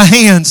threw up my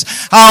hands.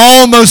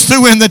 I almost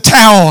threw in the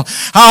towel.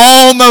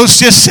 I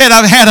almost just said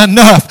I've had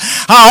enough.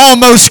 I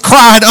almost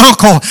cried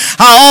uncle.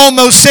 I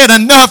almost said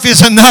enough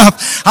is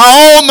enough.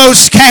 I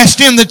almost cashed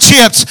in the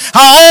chips.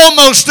 I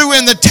almost threw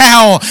in the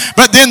towel.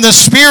 But then the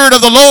Spirit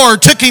of the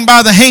Lord took him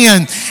by the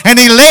hand and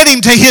he led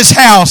him to his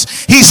house.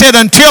 He said,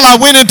 until I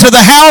went into the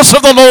house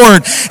of the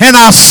Lord and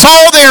I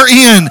saw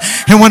therein.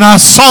 And when I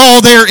saw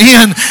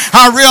therein,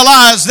 I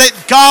realized that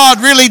God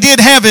really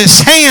did have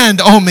his hand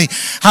on me.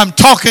 I'm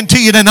talking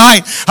to you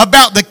tonight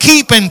about the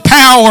keeping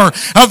power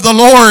of the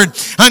Lord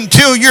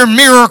until your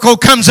miracle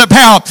comes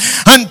about,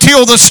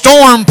 until the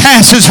storm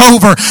passes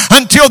over,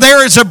 until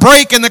there is a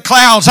break in the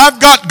clouds. I've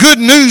got good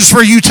news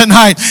for you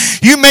tonight.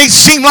 You may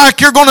seem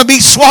like you're going to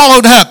be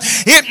swallowed up.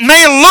 It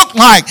may look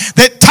like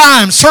that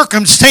time,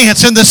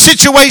 circumstance, and the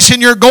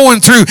situation you're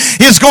going through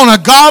is going to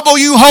gobble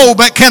you whole,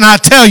 but can I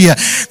tell you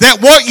that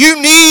what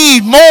you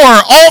need more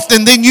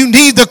often than you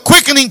need the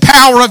quickening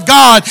power of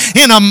God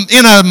in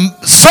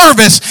a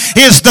service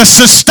is the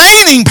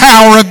sustaining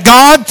power of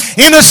God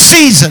in a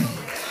season.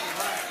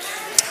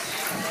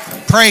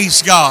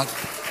 Praise God.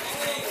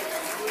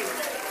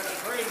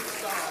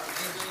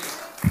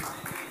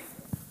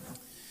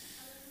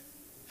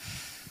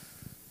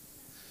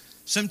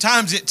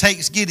 Sometimes it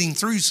takes getting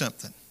through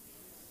something,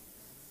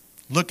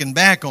 looking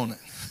back on it,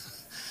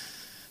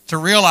 to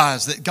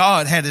realize that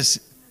God had his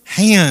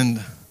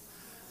hand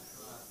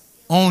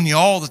on you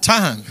all the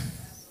time.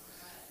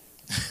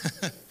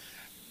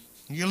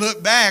 You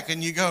look back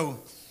and you go,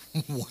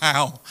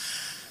 wow.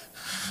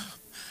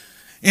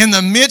 In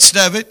the midst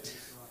of it,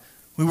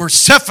 we were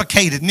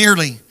suffocated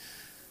nearly.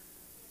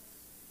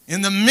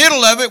 In the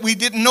middle of it, we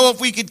didn't know if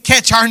we could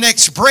catch our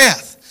next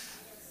breath.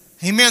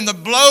 Amen. The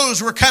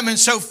blows were coming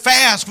so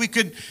fast we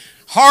could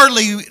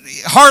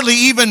hardly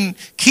even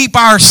keep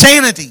our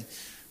sanity.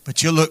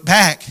 But you look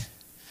back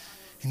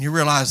and you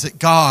realize that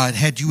God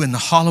had you in the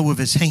hollow of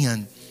his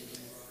hand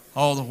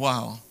all the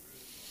while.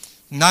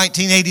 In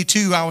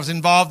 1982, I was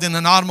involved in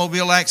an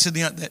automobile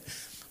accident that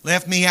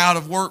left me out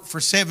of work for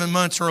 7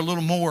 months or a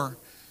little more.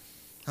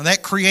 Now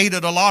that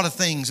created a lot of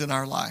things in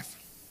our life.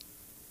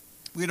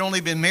 We'd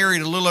only been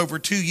married a little over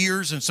 2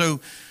 years, and so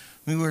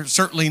we were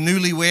certainly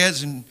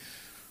newlyweds, and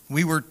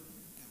we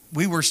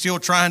were still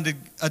trying to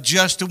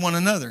adjust to one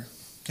another.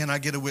 Can I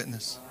get a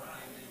witness?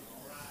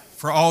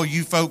 For all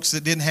you folks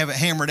that didn't have it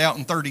hammered out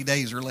in 30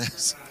 days or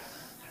less.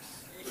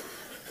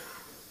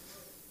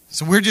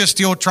 So we're just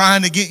still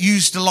trying to get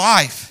used to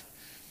life.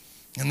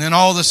 And then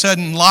all of a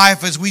sudden,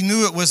 life as we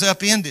knew it was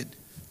upended.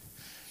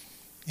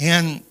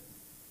 And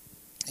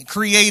it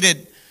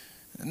created,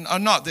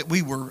 not that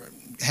we were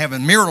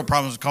having marital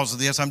problems because of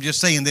this, I'm just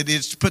saying that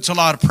it puts a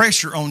lot of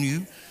pressure on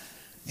you.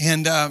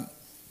 And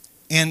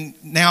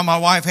now my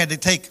wife had to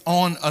take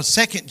on a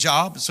second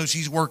job, so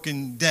she's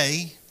working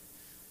day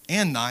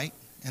and night,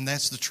 and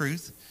that's the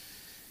truth.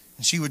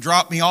 And she would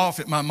drop me off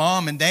at my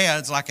mom and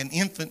dad's like an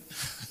infant,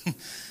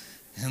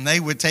 and they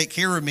would take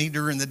care of me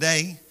during the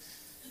day.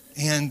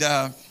 And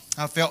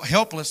I felt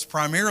helpless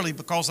primarily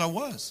because I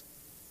was.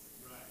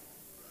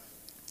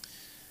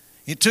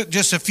 It took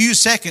just a few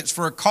seconds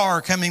for a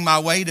car coming my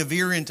way to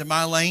veer into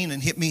my lane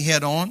and hit me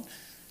head on.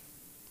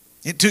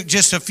 It took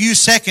just a few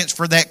seconds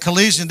for that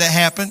collision to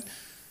happen.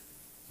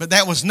 But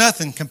that was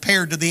nothing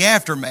compared to the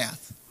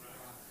aftermath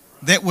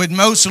that would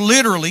most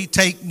literally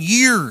take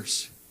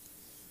years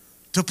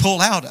to pull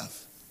out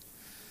of.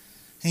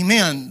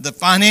 Amen. The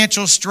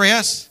financial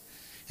stress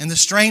and the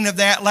strain of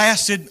that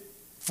lasted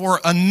for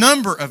a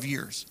number of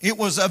years. It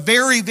was a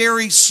very,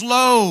 very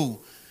slow,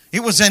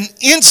 it was an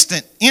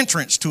instant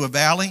entrance to a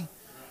valley,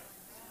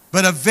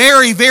 but a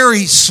very,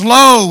 very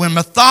slow and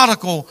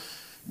methodical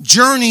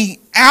journey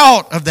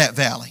out of that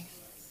valley.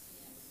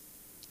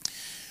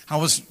 I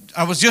was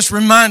just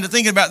reminded,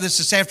 thinking about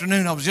this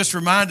afternoon, I was just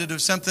reminded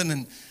of something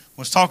and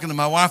was talking to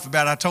my wife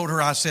about it. I told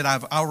her, I said,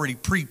 I've already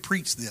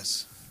pre-preached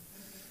this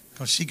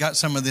because she got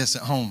some of this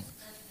at home.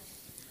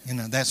 You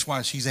know, that's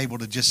why she's able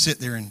to just sit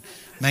there and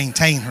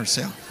maintain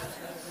herself.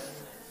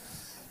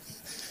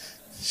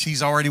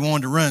 She's already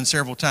wanted to run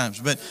several times,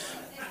 but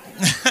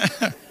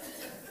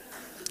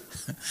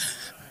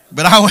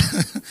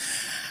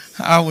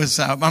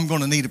I'm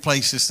going to need a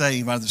place to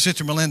stay. My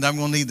Sister Melinda, I'm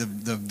going to need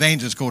the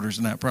evangelist quarters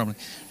tonight probably.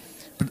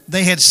 But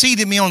they had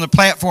seated me on the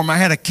platform. I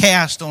had a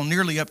cast on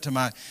nearly up to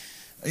my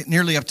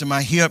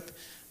hip.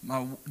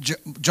 My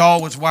jaw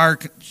was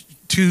wired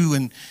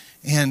too,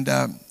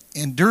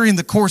 and during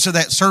the course of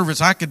that service,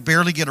 I could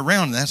barely get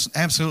around. That's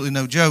absolutely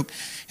no joke.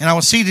 And I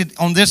was seated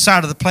on this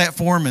side of the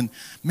platform, and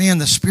man,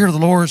 the Spirit of the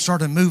Lord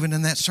started moving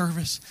in that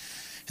service,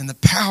 and the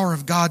power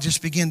of God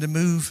just began to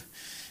move.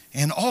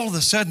 And all of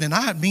a sudden, and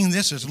I mean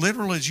this as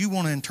literal as you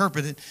want to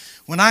interpret it,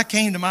 when I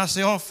came to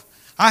myself,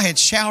 I had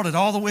shouted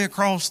all the way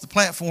across the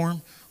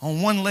platform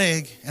on one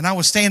leg, and I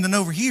was standing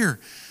over here.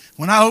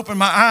 When I opened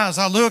my eyes,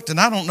 I looked, and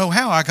I don't know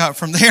how I got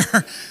from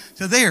there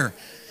to there,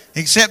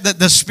 except that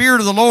the Spirit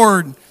of the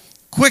Lord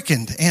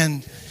quickened,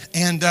 and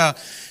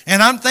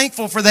I'm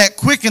thankful for that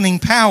quickening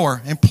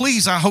power. And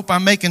please, I hope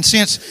I'm making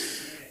sense.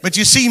 But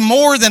you see,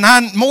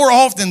 more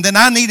often than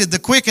I needed the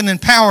quickening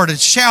power to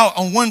shout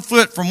on one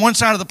foot from one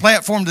side of the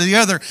platform to the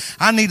other,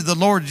 I needed the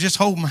Lord to just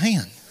hold my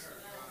hand.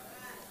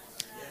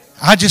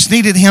 I just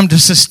needed Him to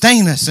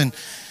sustain us and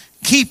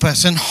keep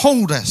us and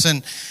hold us,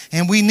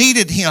 and we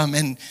needed Him.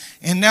 And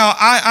now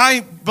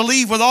I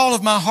believe with all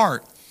of my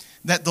heart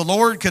that the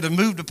Lord could have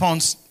moved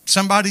upon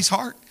somebody's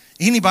heart,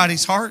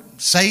 anybody's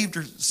heart, saved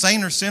or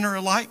saint or sinner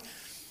alike,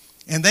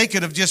 and they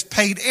could have just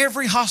paid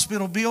every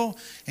hospital bill.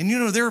 And you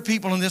know, there are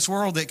people in this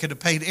world that could have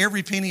paid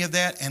every penny of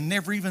that and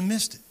never even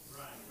missed it.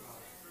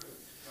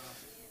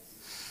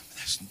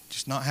 That's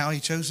just not how He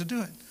chose to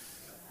do it.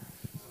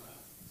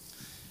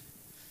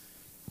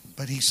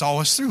 But He saw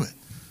us through it.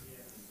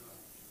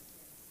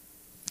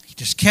 He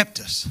just kept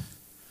us.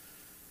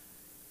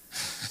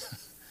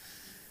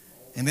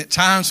 And at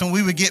times when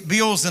we would get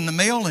bills in the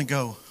mail and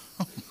go,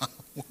 oh my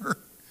word,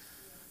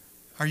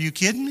 are you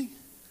kidding me?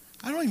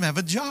 I don't even have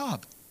a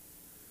job.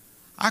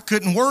 I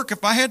couldn't work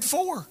if I had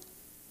 4.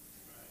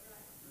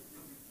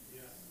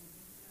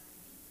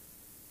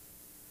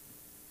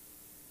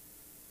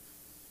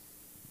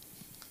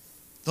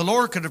 The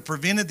Lord could have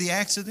prevented the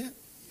accident.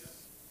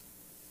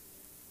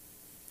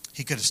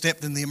 He could have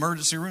stepped in the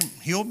emergency room,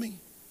 healed me.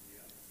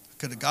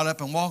 Could have got up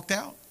and walked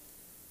out.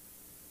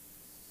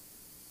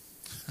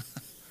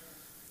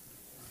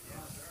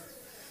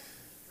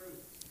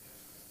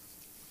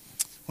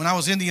 When I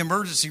was in the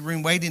emergency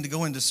room waiting to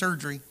go into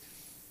surgery,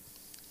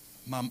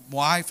 my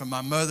wife and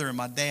my mother and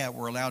my dad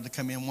were allowed to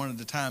come in one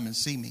at a time and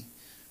see me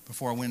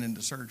before I went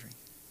into surgery.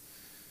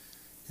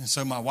 And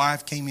so my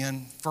wife came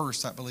in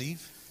first, I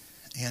believe,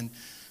 and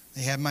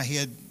they had my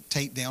head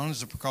taped down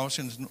as a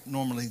precaution. It's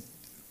normally,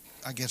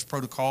 I guess,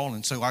 protocol,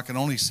 and so I could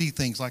only see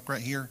things like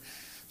right here.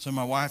 So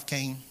my wife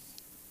came,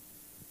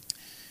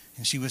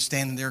 and she was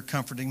standing there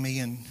comforting me,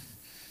 and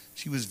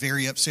she was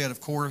very upset,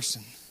 of course,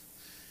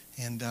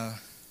 and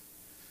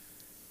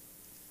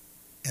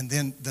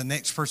then the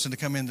next person to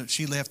come in,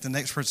 she left, the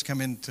next person to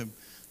come into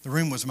the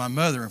room was my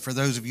mother. And for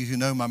those of you who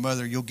know my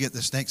mother, you'll get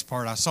this next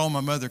part. I saw my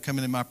mother come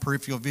into my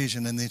peripheral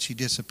vision, and then she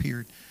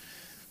disappeared.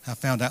 I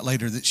found out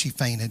later that she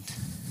fainted.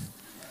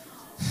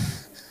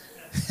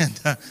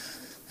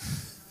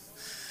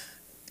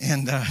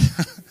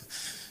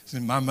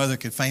 And my mother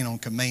could faint on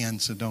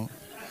command, so don't.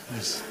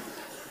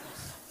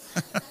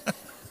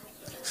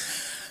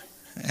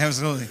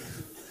 Absolutely.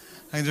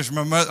 I can just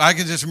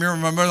remember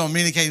my mother on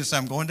many occasions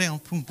saying, I'm going down.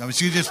 Boom. I mean,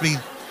 she would just be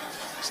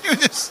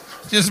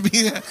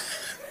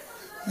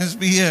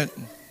it.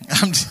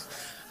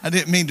 I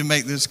didn't mean to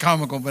make this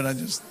comical, but I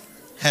just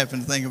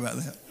happened to think about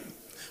that.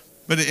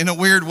 But in a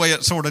weird way,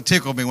 it sort of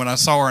tickled me when I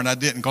saw her, and I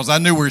didn't, because I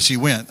knew where she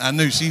went. I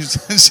knew she's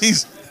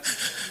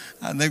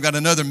they've got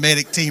another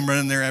medic team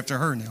running there after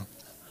her now.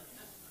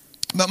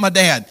 But my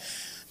dad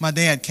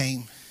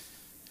came.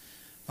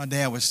 My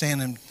dad was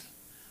standing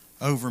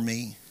over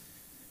me,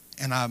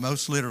 and I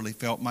most literally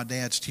felt my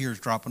dad's tears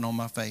dropping on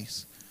my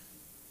face.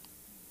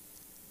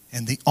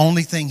 And the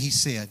only thing he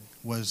said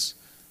was,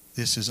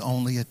 this is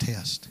only a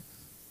test.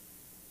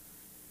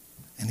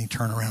 And he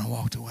turned around and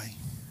walked away.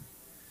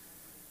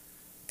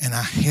 And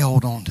I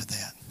held on to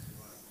that.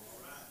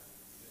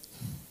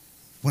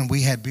 When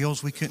we had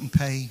bills we couldn't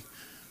pay,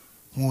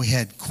 when we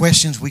had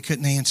questions we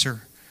couldn't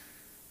answer,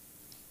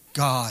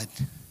 God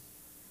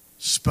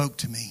spoke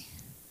to me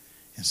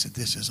and said,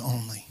 this is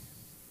only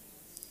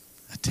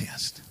a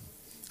test.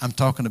 I'm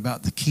talking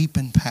about the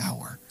keeping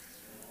power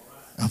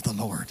of the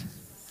Lord.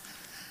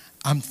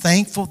 I'm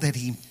thankful that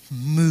He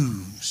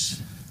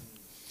moves.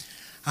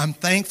 I'm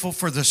thankful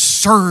for the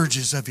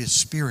surges of His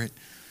Spirit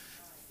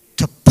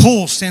to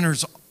pull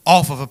sinners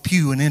off of a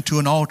pew and into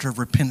an altar of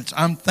repentance.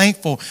 I'm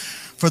thankful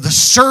for the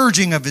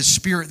surging of His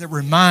Spirit that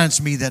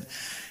reminds me that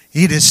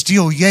it is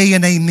still yea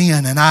and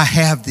amen, and I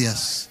have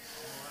this.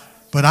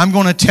 But I'm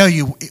going to tell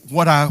you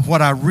what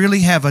I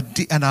really have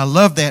and I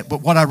love that,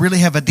 but what I really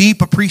have a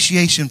deep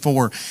appreciation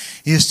for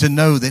is to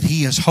know that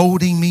He is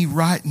holding me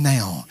right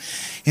now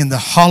in the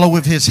hollow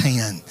of His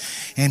hand,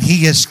 and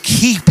He is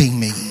keeping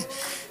me.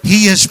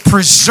 He is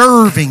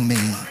preserving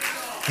me.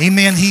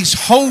 Amen. He's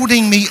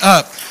holding me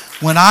up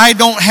when I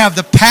don't have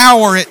the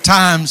power at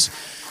times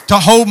to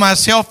hold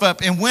myself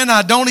up, and when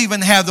I don't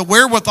even have the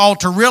wherewithal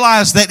to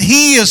realize that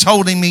He is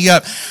holding me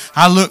up,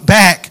 I look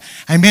back.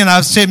 Amen.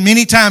 I've said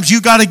many times,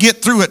 you got to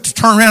get through it to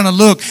turn around and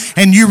look,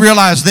 and you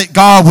realize that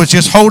God was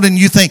just holding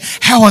you. Think,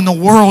 how in the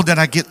world did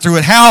I get through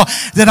it? How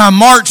did I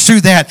march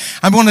through that?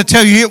 I'm going to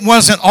tell you, it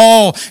wasn't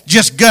all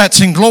just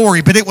guts and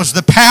glory, but it was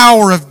the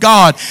power of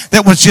God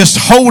that was just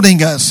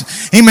holding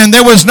us. Amen.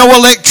 There was no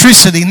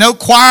electricity, no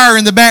choir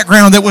in the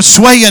background that was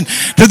swaying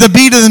to the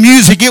beat of the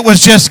music. It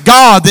was just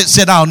God that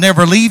said, I'll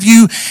never leave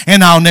you,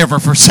 and I'll never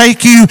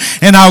forsake you,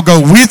 and I'll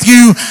go with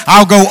you.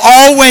 I'll go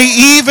all the way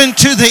even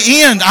to the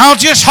end. I'll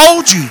just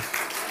hold you.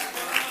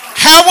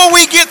 How will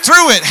we get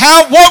through it?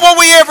 What will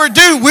we ever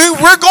do?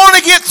 We're going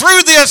to get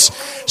through this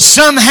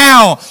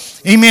somehow.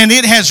 Amen.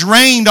 It has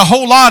rained a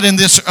whole lot in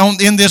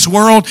this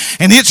world,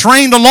 and it's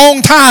rained a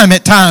long time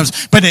at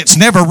times, but it's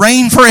never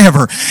rained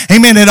forever.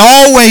 Amen. It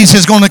always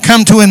is going to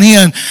come to an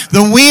end.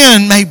 The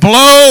wind may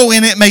blow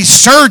and it may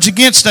surge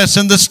against us,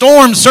 and the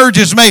storm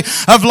surges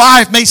of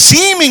life may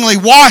seemingly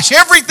wash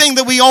everything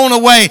that we own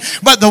away,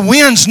 but the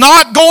wind's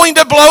not going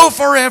to blow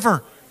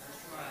forever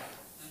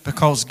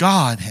because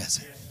God has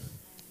it.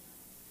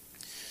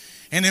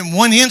 And in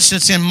one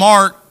instance in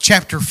Mark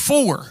chapter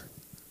 4,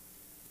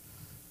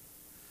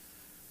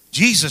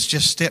 Jesus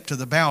just stepped to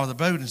the bow of the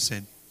boat and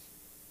said,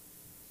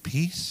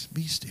 "Peace,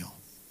 be still."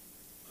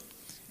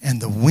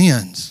 And the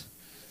winds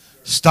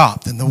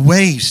stopped and the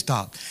waves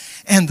stopped.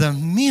 And the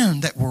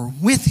men that were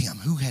with him,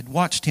 who had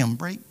watched him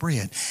break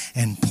bread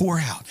and pour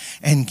out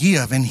and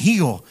give and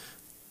heal,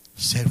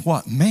 said,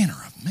 "What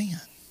manner of man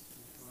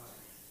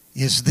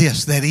is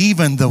this, that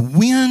even the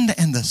wind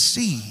and the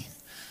sea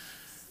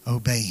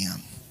obey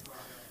him?"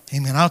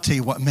 Amen. I'll tell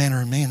you what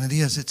manner of man it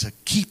is. It's a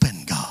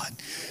keeping God.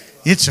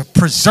 It's a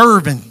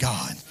preserving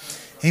God.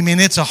 Amen.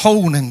 It's a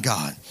holding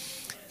God.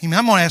 Amen.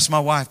 I'm going to ask my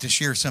wife to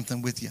share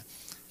something with you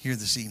here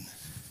this evening.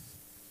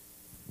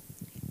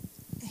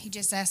 He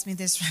just asked me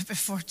this right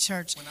before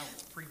church. When I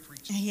was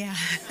pre-preaching. Yeah.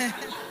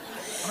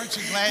 Aren't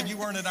you glad you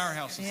weren't at our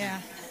house?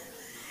 Yeah.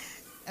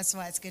 That's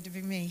why it's good to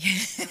be me.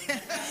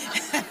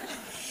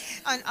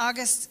 On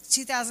August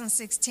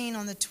 2016,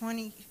 on the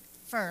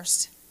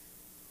 21st,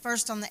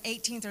 first on the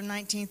 18th or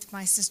 19th,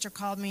 my sister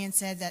called me and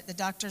said that the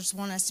doctors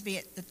want us to be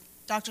at the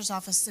doctor's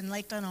office in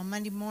Lakeland on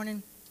Monday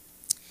morning,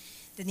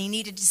 that he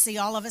needed to see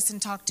all of us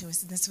and talk to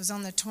us. And this was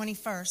on the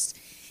 21st.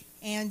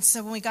 And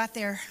so when we got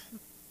there,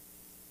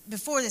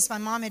 before this, my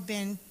mom had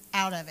been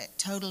out of it,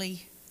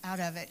 totally out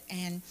of it.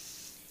 And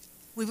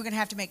we were going to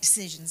have to make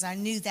decisions. I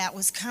knew that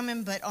was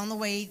coming, but on the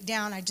way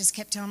down, I just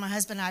kept telling my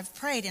husband, I've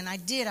prayed, and I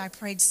did. I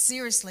prayed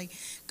seriously.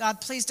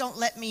 God, please don't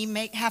let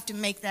me have to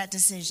make that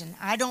decision.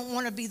 I don't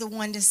want to be the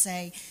one to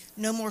say,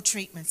 no more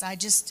treatments. I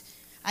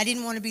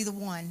didn't want to be the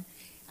one.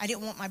 I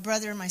didn't want my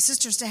brother and my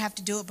sisters to have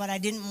to do it, but I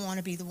didn't want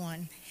to be the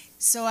one.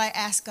 So I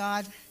asked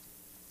God.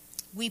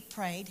 We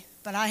prayed,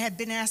 but I had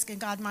been asking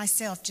God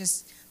myself,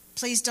 just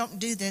please don't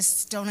do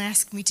this. Don't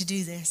ask me to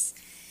do this.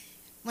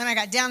 When I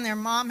got down there,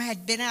 Mom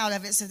had been out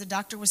of it, so the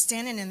doctor was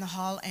standing in the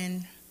hall,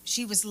 and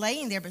she was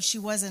laying there, but she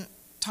wasn't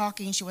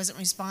talking. She wasn't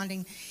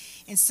responding.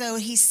 And so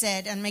he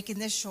said, I'm making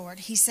this short,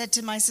 he said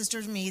to my sister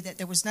and me that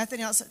there was nothing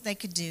else that they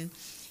could do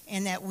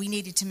and that we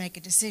needed to make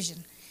a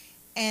decision.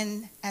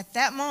 And at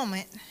that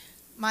moment,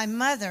 my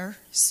mother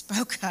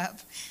spoke up,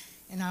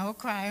 and I will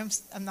cry.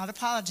 I'm not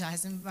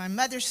apologizing. My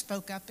mother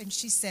spoke up, and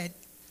she said,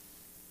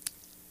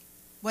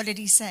 what did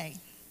he say?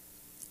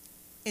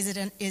 Is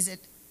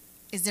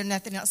there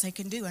nothing else they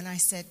can do? And I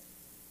said,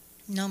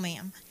 no,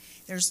 ma'am,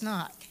 there's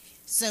not.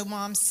 So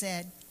Mom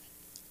said,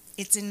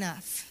 it's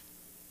enough.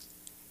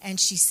 And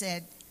she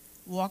said,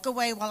 walk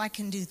away while I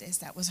can do this.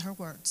 That was her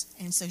words.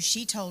 And so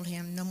she told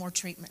him no more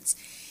treatments.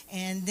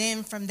 And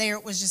then from there,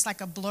 it was just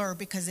like a blur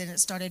because then it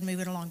started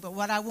moving along. But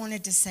what I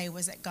wanted to say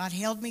was that God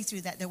held me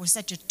through that. There was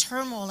such a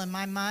turmoil in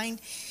my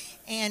mind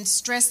and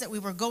stress that we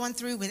were going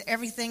through with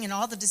everything and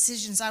all the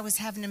decisions I was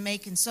having to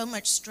make, and so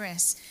much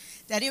stress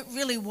that it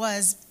really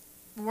was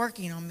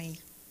working on me.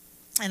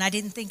 And I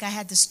didn't think I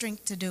had the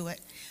strength to do it.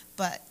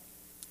 But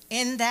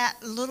in that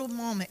little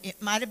moment,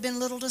 it might have been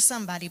little to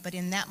somebody, but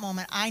in that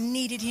moment, I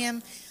needed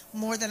him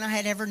more than I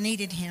had ever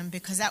needed him,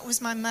 because that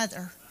was my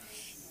mother.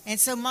 And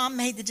so Mom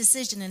made the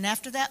decision, and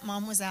after that,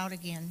 Mom was out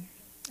again.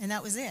 And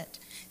that was it.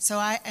 So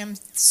I am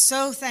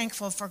so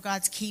thankful for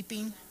God's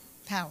keeping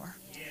power.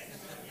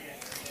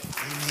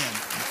 Amen.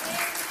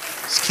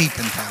 His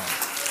keeping power.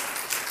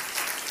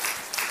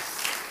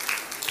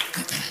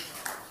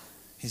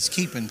 His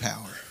keeping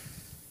power.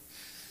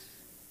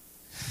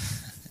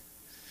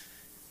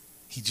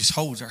 He just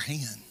holds our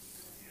hand.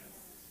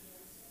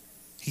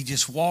 He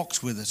just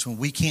walks with us when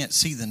we can't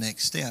see the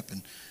next step,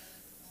 and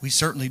we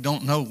certainly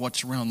don't know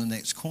what's around the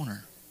next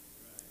corner.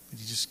 But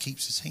he just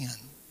keeps his hand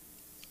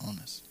on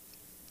us.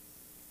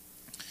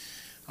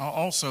 I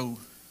also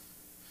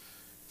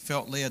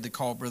felt led to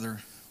call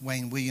Brother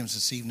Wayne Williams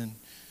this evening,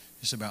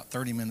 just about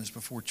 30 minutes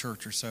before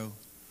church or so.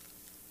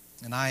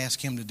 And I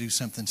asked him to do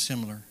something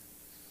similar.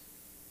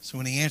 So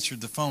when he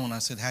answered the phone, I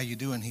said, how you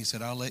doing? He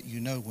said, I'll let you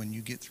know when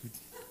you get through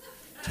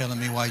telling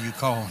me why you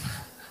called.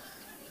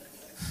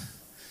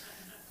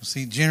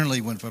 See,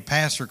 generally when a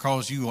pastor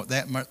calls you at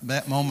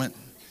that moment,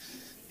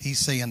 he's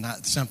saying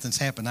something's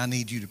happened. I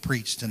need you to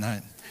preach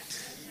tonight.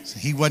 So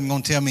he wasn't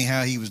going to tell me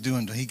how he was doing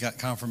until he got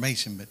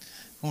confirmation, but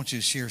I want you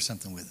to share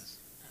something with us.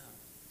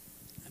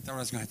 I thought I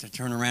was going to have to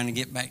turn around and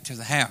get back to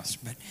the house.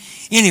 But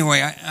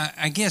anyway,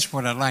 I guess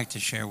what I'd like to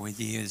share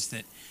with you is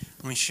that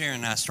when Sharon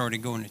and I started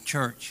going to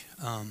church,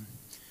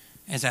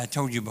 as I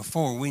told you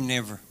before, we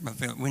never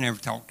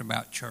talked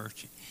about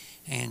church.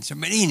 And so,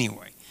 but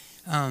anyway,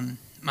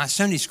 my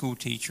Sunday school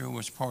teacher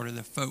was part of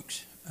the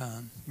folks,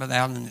 Brother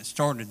Allen, that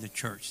started the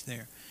church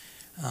there.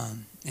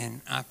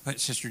 And I put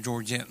Sister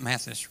Georgette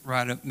Mathis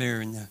right up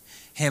there in the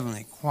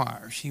heavenly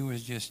choir. She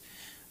was just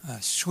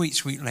a sweet,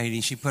 sweet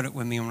lady. She put up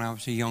with me when I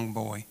was a young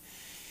boy.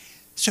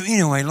 So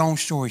anyway, long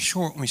story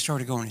short, when we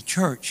started going to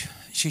church,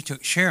 she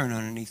took Sharon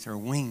underneath her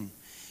wing.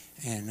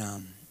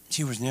 And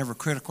she was never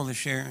critical of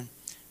Sharon.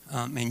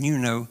 And you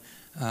know,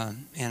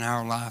 in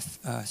our life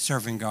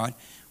serving God,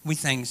 we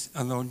things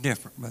a little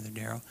different, Brother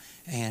Darrell.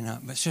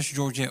 And but Sister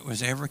Georgette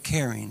was ever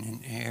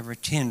caring and ever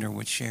tender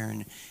with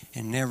Sharon,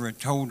 and never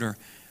told her,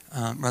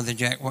 Brother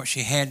Jack, what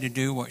she had to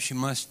do, what she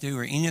must do,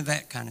 or any of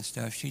that kind of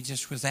stuff. She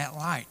just was that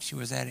light. She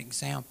was that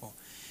example.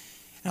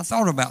 And I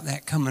thought about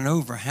that coming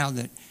over, how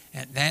that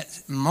at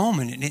that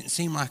moment it didn't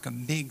seem like a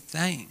big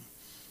thing.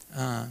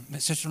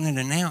 But Sister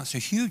Linda, now it's a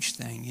huge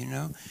thing, you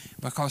know,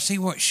 because see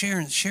what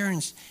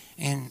Sharon's,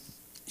 and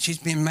she's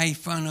been made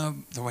fun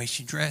of the way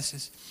she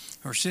dresses.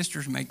 Her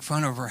sisters make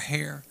fun of her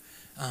hair.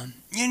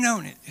 You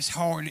know, it's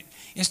hard.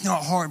 It's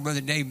not hard,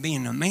 Brother Dave,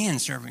 being a man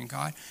serving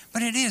God,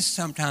 but it is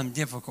sometimes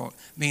difficult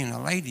being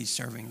a lady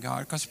serving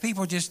God, because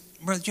people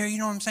just, Brother Jerry, you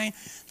know what I'm saying?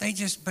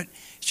 But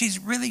she's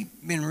really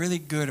been really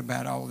good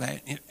about all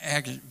that. It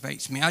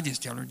aggravates me. I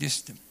just tell her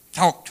just to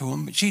talk to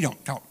him, but she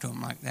don't talk to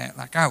him like that,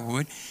 like I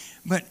would.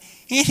 But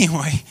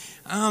anyway,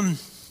 and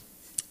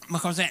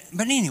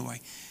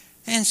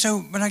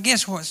so, but I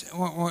guess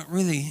what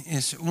really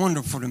is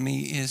wonderful to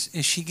me is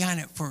she got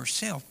it for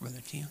herself,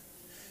 Brother Tim.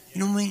 You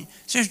know what I mean?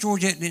 Sister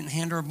Georgette didn't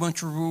hand her a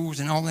bunch of rules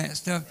and all that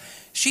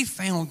stuff. She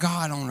found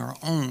God on her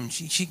own.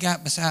 She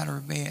got beside her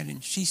bed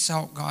and she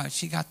sought God.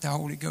 She got the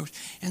Holy Ghost.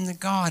 And the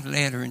God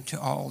led her into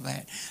all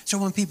that. So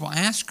when people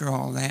ask her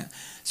all that,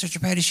 Sister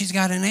Patty, she's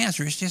got an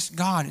answer. It's just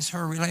God. It's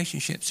her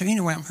relationship. So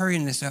anyway, I'm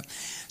hurrying this up.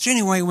 So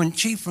anyway, when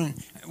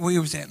we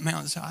was at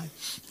Mountainside,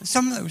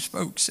 some of those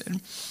folks said,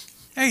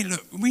 hey,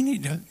 look, we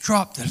need to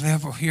drop the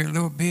level here a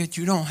little bit.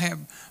 You don't have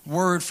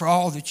word for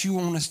all that you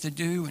want us to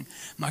do. And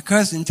my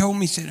cousin told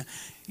me, said,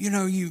 you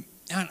know,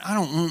 I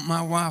don't want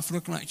my wife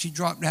looking like she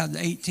dropped out of the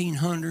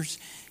 1800s.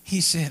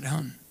 He said,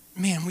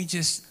 man, we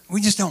just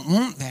don't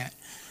want that.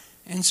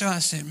 And so I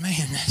said,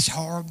 man, that's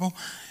horrible,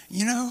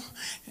 you know.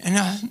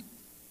 And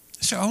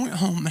so I went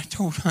home and I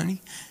told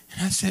Honey,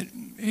 and I said,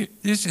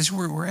 this is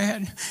where we're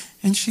at.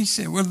 And she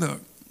said, well,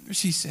 look,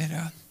 she said,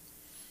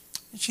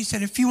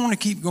 if you want to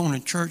keep going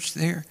to church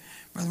there,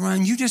 Brother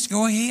Ryan, you just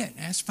go ahead.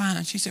 That's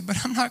fine. She said, but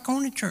I'm not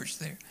going to church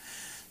there.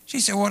 She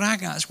said, what I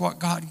got is what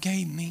God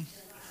gave me.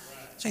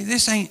 See,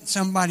 this ain't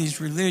somebody's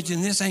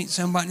religion. This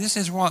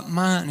is what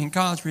mine and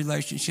God's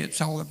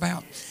relationship's all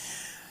about.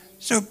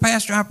 So,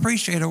 Pastor, I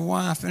appreciate a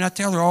wife, and I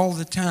tell her all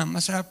the time, I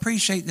said, I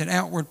appreciate that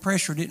outward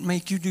pressure didn't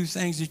make you do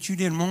things that you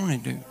didn't want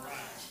to do.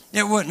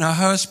 It wasn't a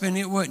husband,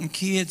 it wasn't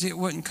kids, it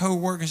wasn't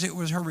co-workers, it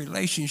was her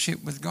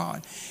relationship with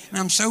God. And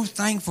I'm so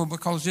thankful,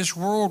 because this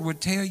world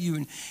would tell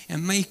you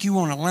and make you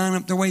want to line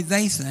up the way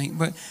they think.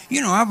 But,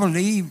 you know, I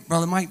believe,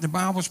 Brother Mike, the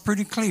Bible's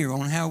pretty clear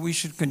on how we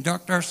should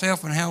conduct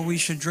ourselves and how we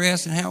should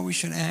dress and how we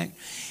should act.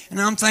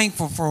 And I'm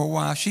thankful for a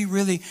wife.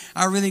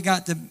 I really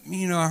got the,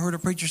 you know, I heard a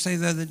preacher say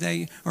the other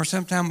day or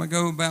some time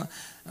ago about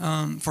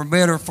for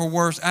better or for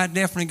worse. I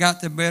definitely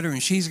got the better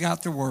and she's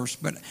got the worse.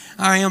 But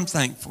I am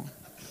thankful.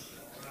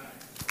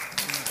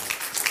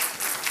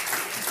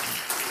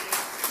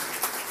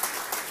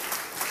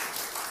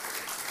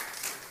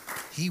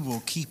 He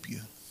will keep you.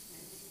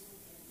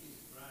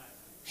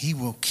 He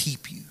will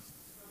keep you.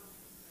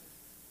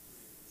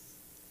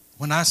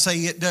 When I say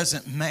it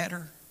doesn't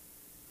matter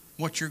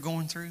what you're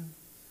going through,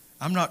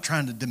 I'm not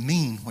trying to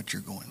demean what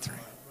you're going through.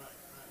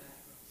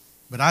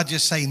 But I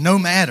just say no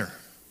matter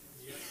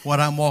what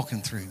I'm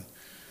walking through,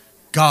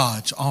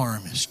 God's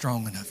arm is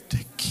strong enough to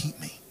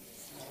keep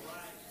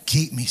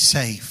me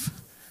safe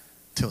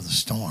till the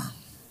storm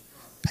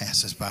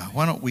passes by.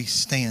 Why don't we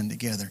stand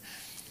together?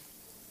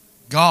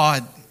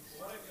 God,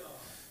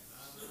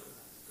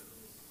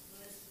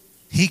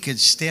 He could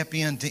step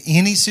into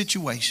any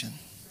situation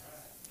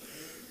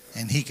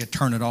and He could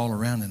turn it all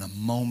around in a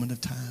moment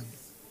of time.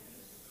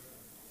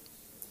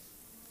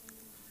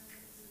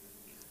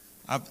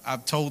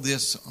 I've told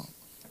this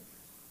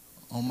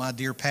on my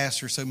dear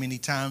pastor so many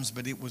times,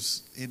 but it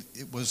was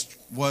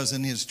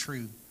and is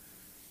true.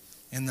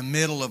 In the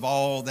middle of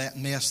all that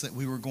mess that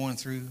we were going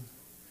through,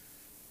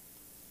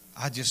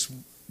 I just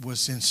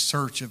was in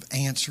search of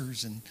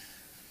answers, and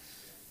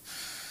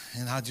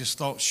I just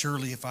thought,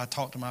 surely if I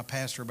talk to my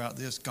pastor about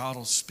this, God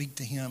will speak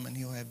to him and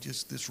he'll have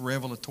just this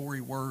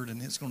revelatory word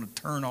and it's going to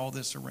turn all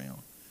this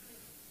around.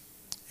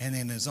 And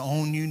in his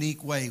own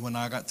unique way, when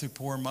I got through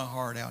pouring my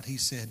heart out, he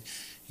said,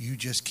 you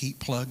just keep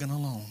plugging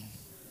along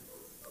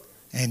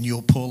and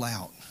you'll pull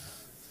out.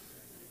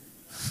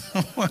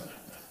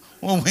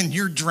 Well, when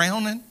you're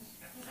drowning,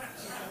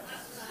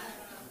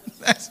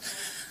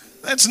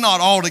 that's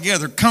not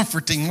altogether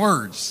comforting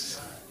words.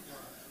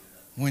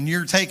 When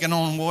you're taking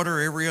on water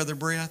every other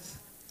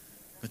breath.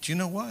 But you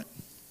know what?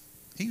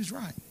 He was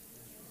right.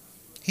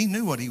 He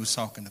knew what he was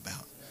talking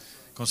about,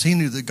 because he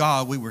knew the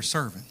God we were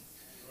serving.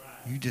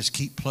 You just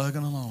keep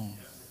plugging along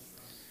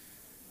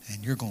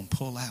and you're going to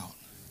pull out.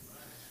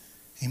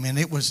 Amen.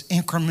 It was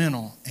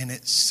incremental, and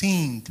it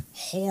seemed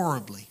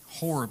horribly,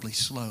 horribly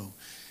slow.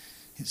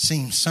 It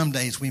seemed some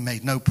days we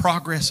made no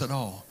progress at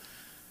all.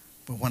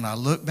 But when I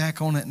look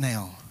back on it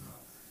now,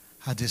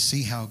 I just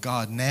see how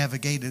God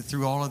navigated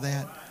through all of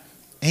that.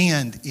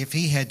 And if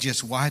He had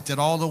just wiped it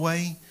all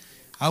away,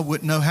 I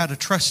wouldn't know how to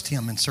trust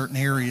Him in certain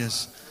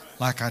areas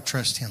like I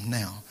trust Him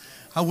now.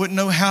 I wouldn't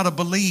know how to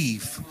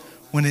believe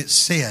when it's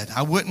said.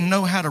 I wouldn't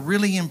know how to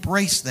really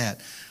embrace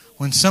that.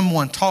 When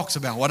someone talks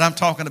about what I'm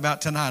talking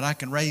about tonight, I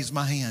can raise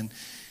my hand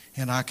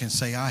and I can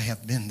say, I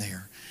have been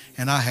there.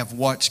 And I have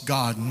watched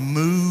God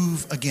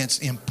move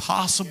against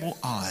impossible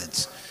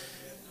odds.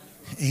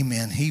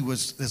 Amen. He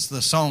was, as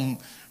the song,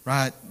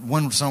 right?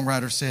 One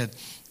songwriter said,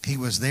 He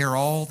was there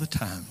all the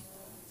time.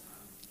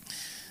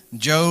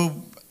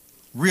 Job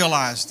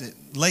realized it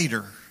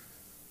later.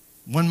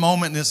 One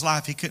moment in his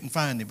life he couldn't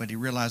find Him, but he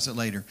realized it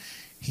later.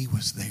 He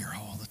was there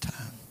all the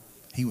time.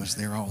 He was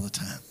there all the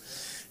time.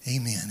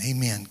 Amen.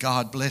 Amen.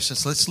 God bless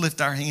us. Let's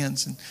lift our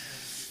hands. And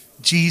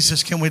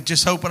Jesus, can we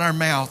just open our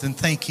mouth and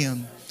thank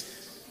Him?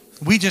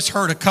 We just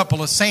heard a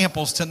couple of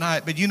samples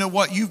tonight, but you know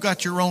what? You've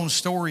got your own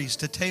stories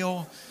to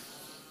tell.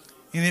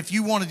 And if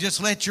you want to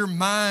just let your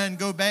mind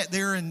go back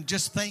there and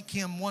just thank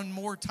Him one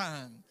more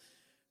time.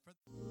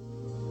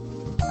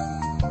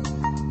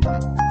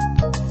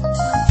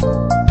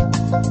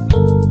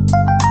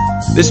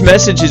 This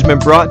message has been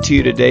brought to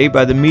you today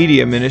by the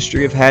media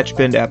ministry of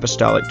Hatchbend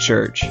Apostolic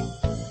Church.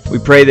 We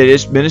pray that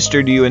it's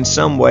ministered to you in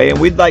some way, and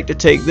we'd like to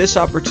take this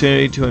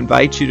opportunity to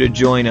invite you to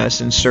join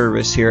us in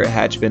service here at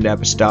Hatchbend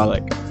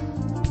Apostolic.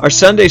 Our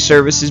Sunday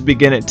services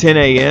begin at 10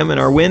 a.m. and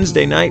our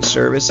Wednesday night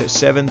service at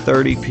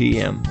 7:30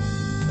 p.m.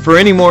 For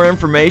any more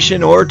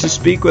information or to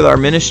speak with our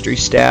ministry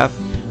staff,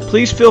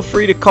 please feel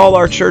free to call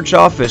our church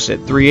office at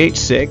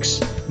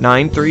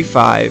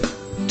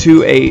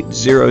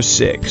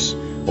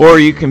 386-935-2806, or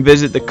you can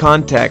visit the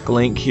contact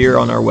link here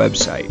on our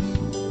website.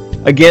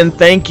 Again,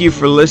 thank you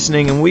for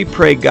listening, and we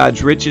pray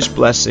God's richest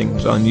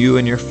blessings on you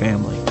and your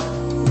family.